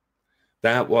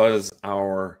 That was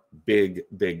our big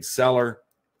seller.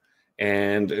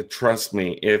 And trust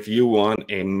me, if you want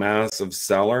a massive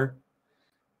seller,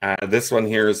 this one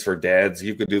here is for dads.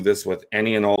 You could do this with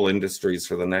any and all industries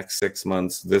for the next 6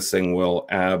 months. This thing will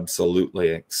absolutely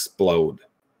explode.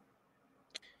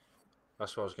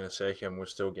 That's what I was going to say, Kim. We're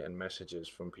still getting messages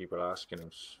from people asking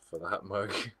us for that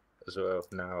mug as well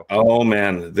now. Oh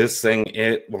man, this thing,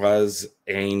 it was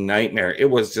a nightmare. It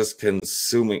was just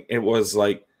consuming. It was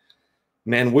like,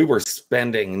 man, we were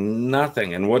spending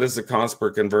nothing. And what is the cost per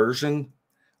conversion?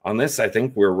 On this, I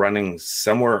think we're running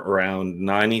somewhere around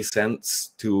 90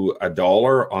 cents to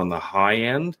 $1 on the high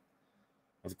end.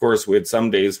 Of course, we had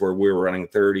some days where we were running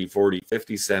 30, 40,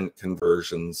 50 cent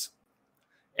conversions.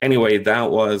 Anyway, that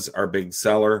was our big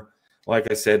seller.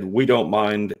 Like I said, we don't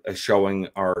mind showing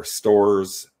our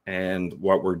stores and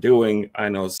what we're doing. I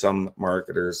know some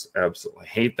marketers absolutely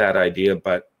hate that idea,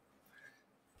 but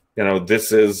you know,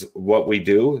 this is what we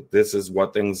do. This is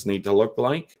what things need to look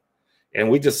like. And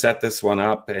we just set this one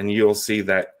up, and you'll see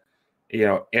that, you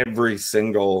know, every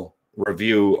single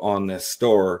review on this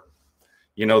store,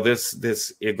 you know,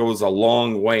 it goes a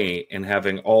long way in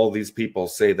having all these people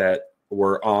say that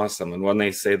we're awesome. And when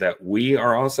they say that we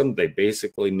are awesome, they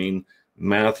basically mean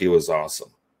Matthew is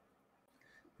awesome.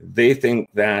 They think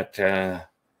that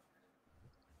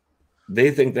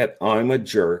I'm a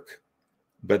jerk,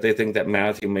 but they think that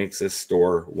Matthew makes this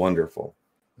store wonderful.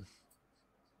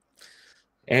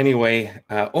 Anyway,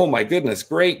 oh my goodness,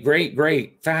 great.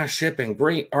 Fast shipping,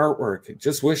 great artwork.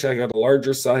 Just wish I got a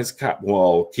larger size cup.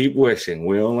 Well, keep wishing.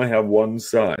 We only have one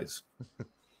size.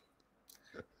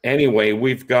 Anyway,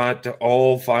 we've got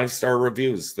all 5-star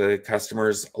reviews. The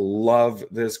customers love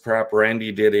this crap.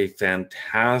 Randy did a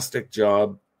fantastic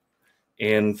job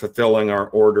in fulfilling our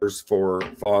orders for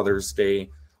Father's Day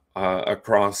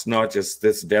across not just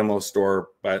this demo store,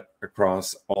 but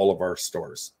across all of our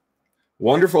stores.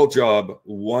 Wonderful job,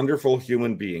 wonderful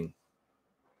human being.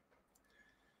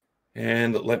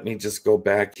 And let me just go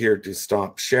back here to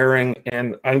stop sharing.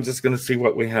 And I'm just going to see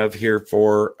what we have here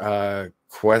for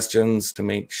questions to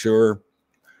make sure.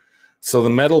 So the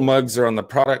metal mugs are on the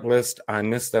product list. I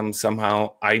missed them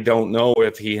somehow. I don't know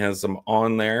if he has them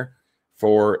on there.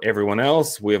 For everyone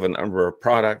else, we have a number of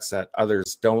products that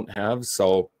others don't have.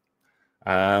 So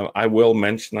I will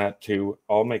mention that too.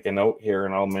 I'll make a note here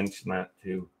and I'll mention that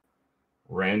to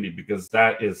Randy, because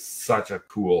that is such a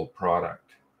cool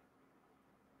product.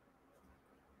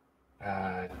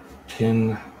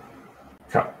 Tin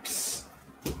cups.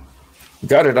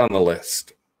 Got it on the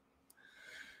list.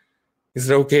 Is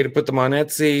it okay to put them on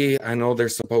Etsy? I know they're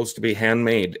supposed to be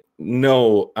handmade.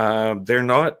 No, they're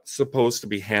not supposed to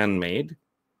be handmade.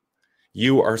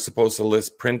 You are supposed to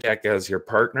list Printec as your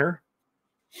partner.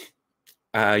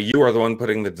 You are the one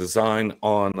putting the design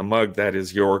on the mug. That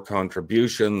is your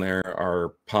contribution. There are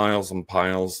piles and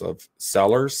piles of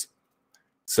sellers.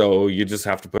 So you just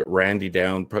have to put Randy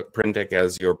down, put Printec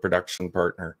as your production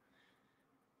partner.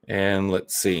 And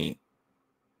let's see.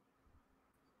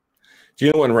 Do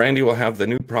you know when Randy will have the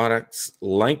new products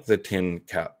like the tin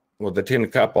cup? Well, the tin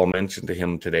cup I'll mention to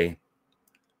him today.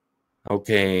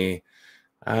 Okay.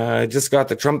 I just got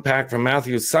the Trump pack from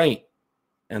Matthew's site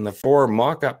and the 4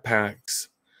 mock-up packs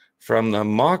from the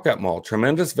mock-up mall.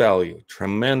 Tremendous value.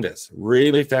 Tremendous.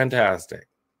 Really fantastic.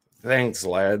 Thanks,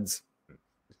 lads.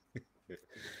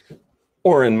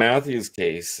 Or in Matthew's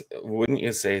case, wouldn't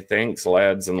you say thanks,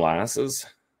 lads and lasses?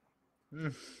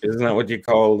 Isn't that what you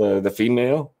call the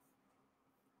female?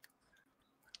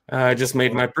 I just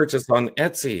made my purchase on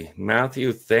Etsy.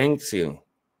 Matthew, thanks you.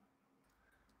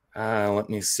 Let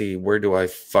me see. Where do I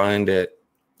find it?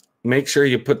 Make sure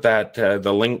you put that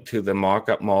the link to the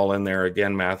mock-up mall in there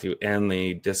again, Matthew, and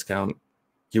the discount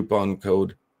coupon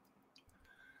code.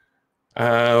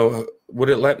 Would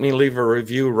it let me leave a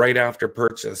review right after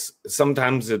purchase?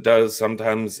 Sometimes it does,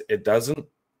 sometimes it doesn't.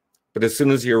 But as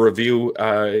soon as you review,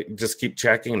 just keep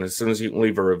checking. And as soon as you can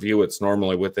leave a review, it's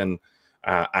normally within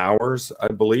hours, I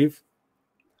believe.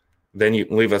 Then you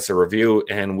can leave us a review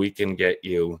and we can get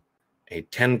you a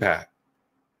 10-pack.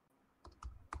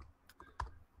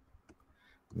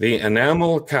 The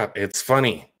enamel cup, it's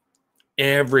funny.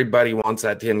 Everybody wants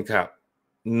that tin cup.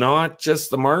 Not just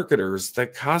the marketers, the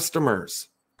customers.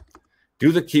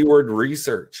 Do the keyword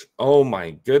research. Oh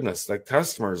my goodness, the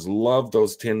customers love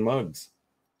those tin mugs.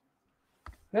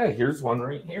 Yeah, here's one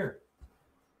right here.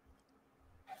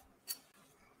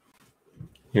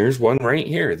 Here's one right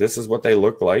here. This is what they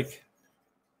look like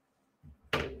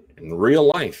in real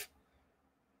life.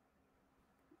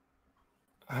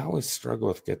 I always struggle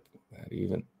with get that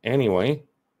even. Anyway,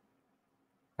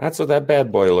 that's what that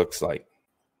bad boy looks like.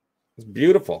 It's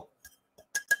beautiful.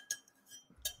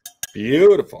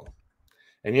 Beautiful.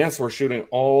 And yes, we're shooting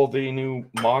all the new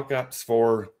mock-ups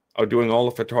for, doing all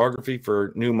the photography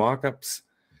for new mock-ups.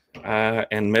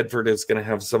 And Medford is going to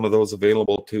have some of those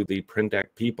available to the print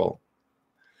deck people.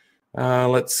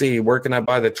 Let's see, where can I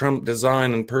buy the Trump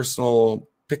design and personal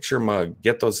picture mug?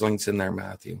 Get those links in there,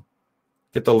 Matthew.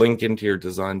 Get the link into your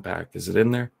design pack. Is it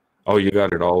in there? Oh, you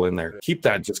got it all in there. Keep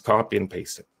that, just copy and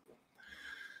paste it.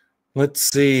 Let's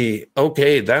see.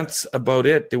 Okay, that's about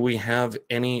it. Do we have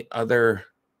any other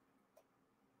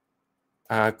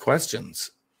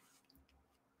questions?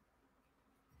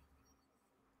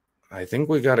 I think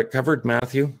we got it covered,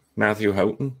 Matthew. Matthew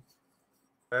Houghton.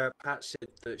 Pat said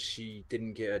that she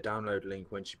didn't get a download link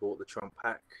when she bought the Trump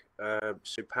pack.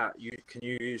 So Pat, can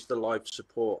you use the live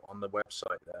support on the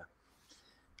website there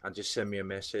and just send me a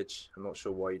message? I'm not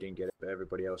sure why you didn't get it, but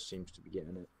everybody else seems to be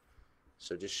getting it.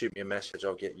 So just shoot me a message.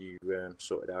 I'll get you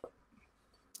sorted out.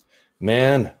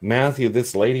 Man, Matthew,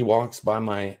 this lady walks by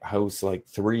my house like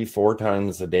 3-4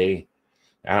 times a day.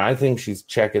 And I think she's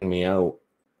checking me out.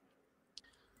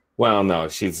 Well, no,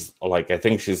 she's like, I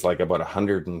think she's like about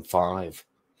 105.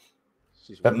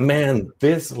 But man,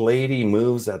 this lady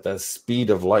moves at the speed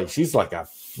of light. She's like a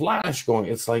flash going.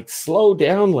 It's like, slow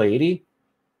down, lady.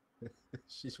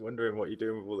 She's wondering what you're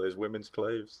doing with all those women's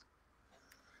clothes.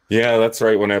 Yeah, that's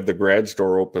right. When I have the garage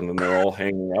door open and they're all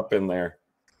hanging up in there.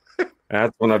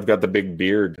 That's when I've got the big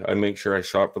beard. I make sure I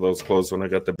shop for those clothes when I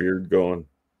got the beard going.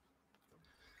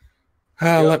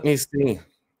 Let me see.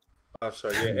 Oh,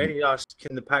 sorry. Yeah. Any asked,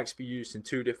 can the packs be used in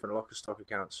 2 different locker stock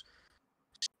accounts?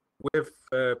 With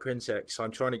Printex,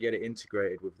 I'm trying to get it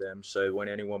integrated with them, so when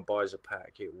anyone buys a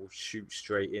pack, it will shoot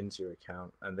straight into your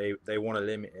account, and they want to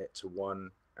limit it to 1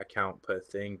 account per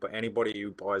thing. But anybody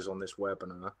who buys on this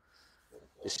webinar,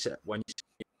 when you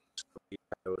see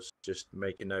details, just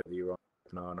make a note that you're on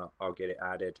the webinar, and I'll get it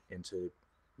added into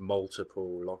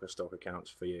multiple locker stock accounts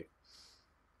for you.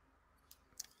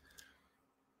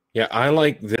 Yeah, I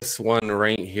like this one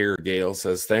right here. Gail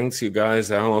says, thanks, you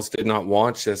guys. I almost did not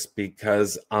watch this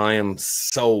because I am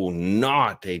so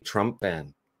not a Trump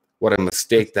fan. What a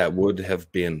mistake that would have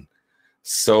been.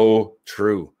 So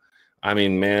true. I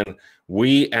mean, man,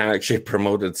 we actually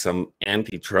promoted some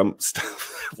anti-Trump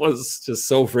stuff. It was just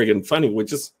so friggin' funny. We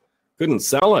just couldn't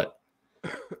sell it.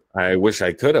 I wish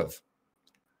I could have.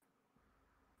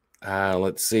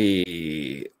 Let's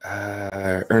see.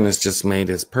 Ernest just made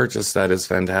his purchase. That is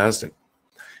fantastic.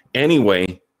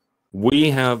 Anyway,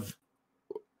 we're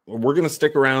going to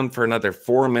stick around for another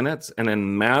 4 minutes. And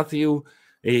then Matthew,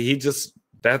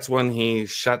 that's when he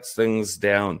shuts things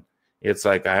down. It's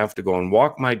like, I have to go and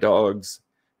walk my dogs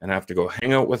and I have to go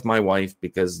hang out with my wife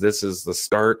because this is the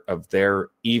start of their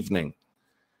evening.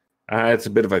 It's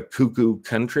a bit of a cuckoo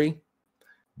country.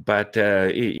 But,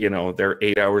 you know, they're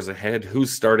 8 hours ahead.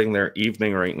 Who's starting their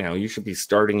evening right now? You should be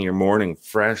starting your morning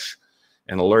fresh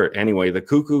and alert. Anyway, the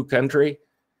cuckoo country,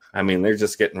 I mean, they're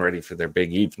just getting ready for their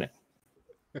big evening.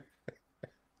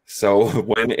 So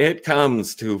when it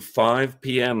comes to 5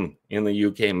 p.m. in the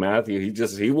UK, Matthew,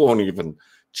 he won't even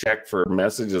check for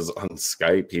messages on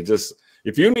Skype.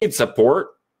 If you need support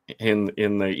in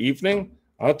the evening,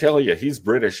 I'll tell you, he's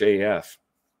British AF.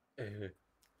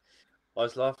 I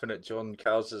was laughing at John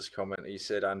Cowser's comment. He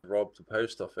said, and robbed the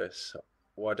post office.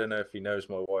 Well, I don't know if he knows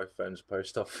my wife owns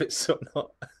post office or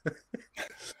not.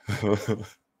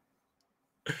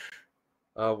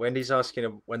 Wendy's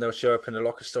asking when they'll show up in a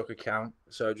locker stock account.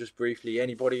 So just briefly,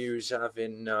 anybody who's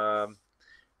having a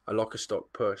locker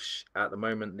stock push at the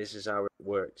moment, this is how it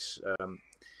works.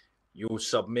 You'll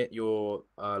submit your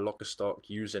locker stock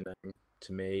username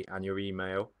to me and your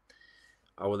email.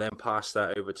 I will then pass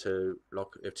that over to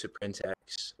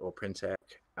Printex or Printec,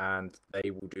 and they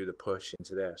will do the push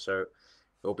into there. So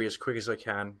it'll be as quick as I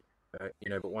can,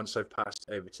 but once I've passed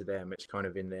it over to them, it's kind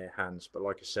of in their hands. But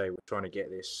like I say, we're trying to get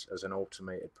this as an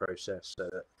automated process so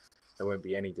that there won't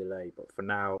be any delay. But for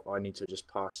now, I need to just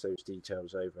pass those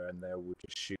details over, and they will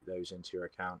just shoot those into your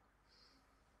account.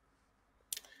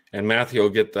 And Matthew will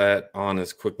get that on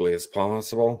as quickly as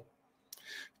possible.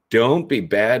 Don't be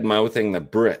bad-mouthing the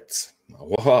Brits.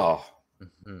 Wow.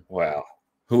 Mm-hmm. Wow.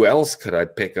 Who else could I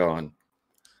pick on?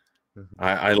 Mm-hmm.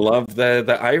 I love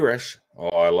the Irish. Oh,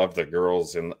 I love the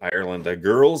girls in Ireland. The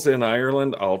girls in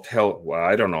Ireland, well,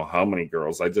 I don't know how many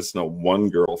girls. I just know one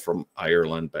girl from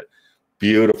Ireland, but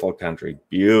beautiful country,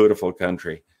 beautiful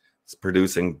country. It's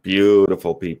producing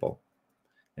beautiful people.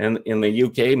 And in the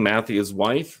UK, Matthew's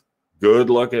wife,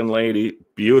 good-looking lady,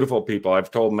 beautiful people.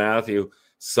 I've told Matthew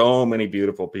so many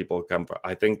beautiful people come from.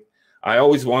 I think I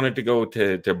always wanted to go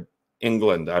to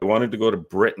England. I wanted to go to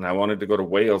Britain. I wanted to go to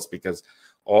Wales because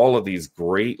all of these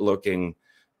great-looking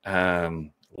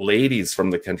ladies from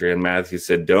the country. And Matthew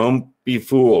said, don't be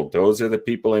fooled. Those are the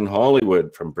people in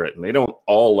Hollywood from Britain. They don't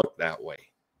all look that way.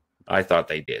 I thought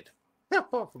they did.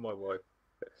 Apart from my wife.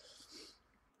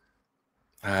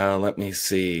 Let me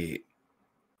see.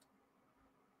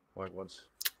 White ones.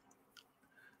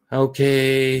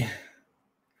 Okay.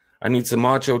 I need some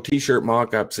macho t-shirt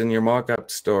mock-ups in your mock-up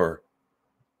store.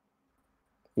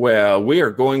 Well, we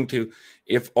are going to,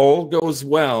 if all goes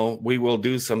well, we will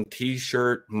do some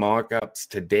t-shirt mock-ups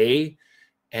today,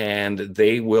 and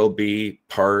they will be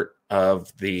part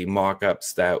of the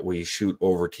mock-ups that we shoot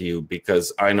over to you,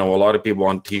 because I know a lot of people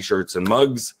want t-shirts and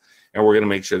mugs, and we're going to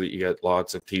make sure that you get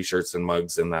lots of t-shirts and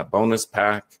mugs in that bonus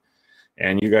pack.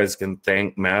 And you guys can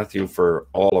thank Matthew for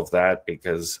all of that,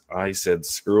 because I said,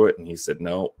 screw it. And he said,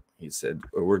 no. He said,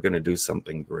 we're going to do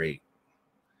something great.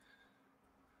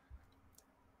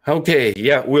 Okay,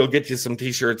 yeah, we'll get you some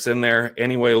t-shirts in there.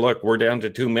 Anyway, look, we're down to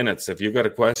 2 minutes. If you've got a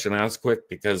question, ask quick,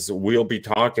 because we'll be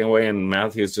talking away and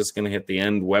Matthew's just going to hit the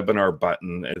end webinar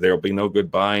button. There'll be no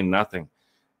goodbye, nothing.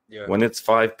 Yeah. When it's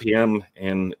 5 p.m.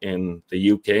 in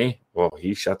the UK, well,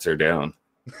 he shuts her down.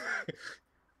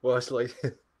 Well, it's like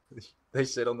they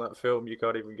said on that film, you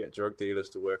can't even get drug dealers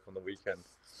to work on the weekend.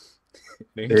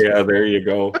 Yeah, there you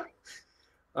go.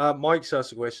 Mike's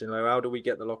asked a question, though. How do we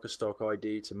get the locker stock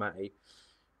ID to Matty?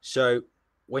 So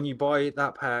when you buy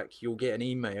that pack, you'll get an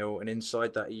email, and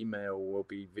inside that email will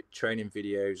be training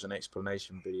videos and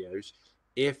explanation videos.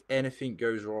 If anything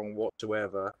goes wrong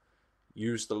whatsoever,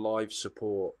 use the live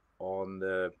support on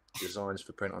the Designs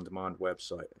for Print on Demand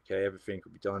website. Okay, everything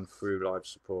will be done through live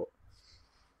support.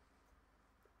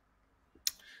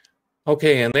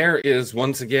 Okay, and there is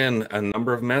once again a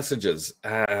number of messages.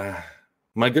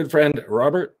 My good friend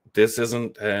Robert, this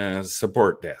isn't a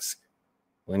support desk.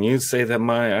 When you say that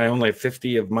I only have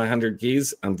 50 of my 100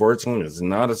 keys, unfortunately, it's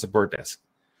not a support desk.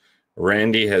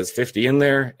 Randy has 50 in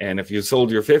there, and if you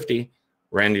sold your 50,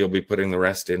 Randy will be putting the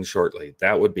rest in shortly.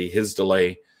 That would be his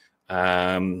delay.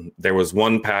 There was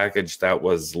one package that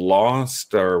was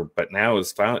lost, but now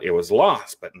is found. It was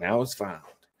lost, but now it's found.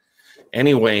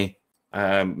 Anyway,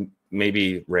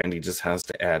 maybe Randy just has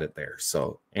to add it there.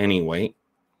 So anyway,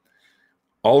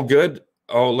 all good.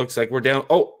 Oh, looks like we're down.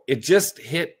 Oh, it just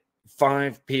hit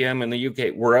 5 p.m. in the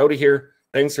UK. We're out of here.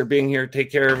 Thanks for being here.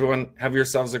 Take care, everyone. Have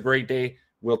yourselves a great day.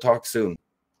 We'll talk soon.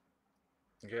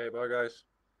 Okay, bye, guys.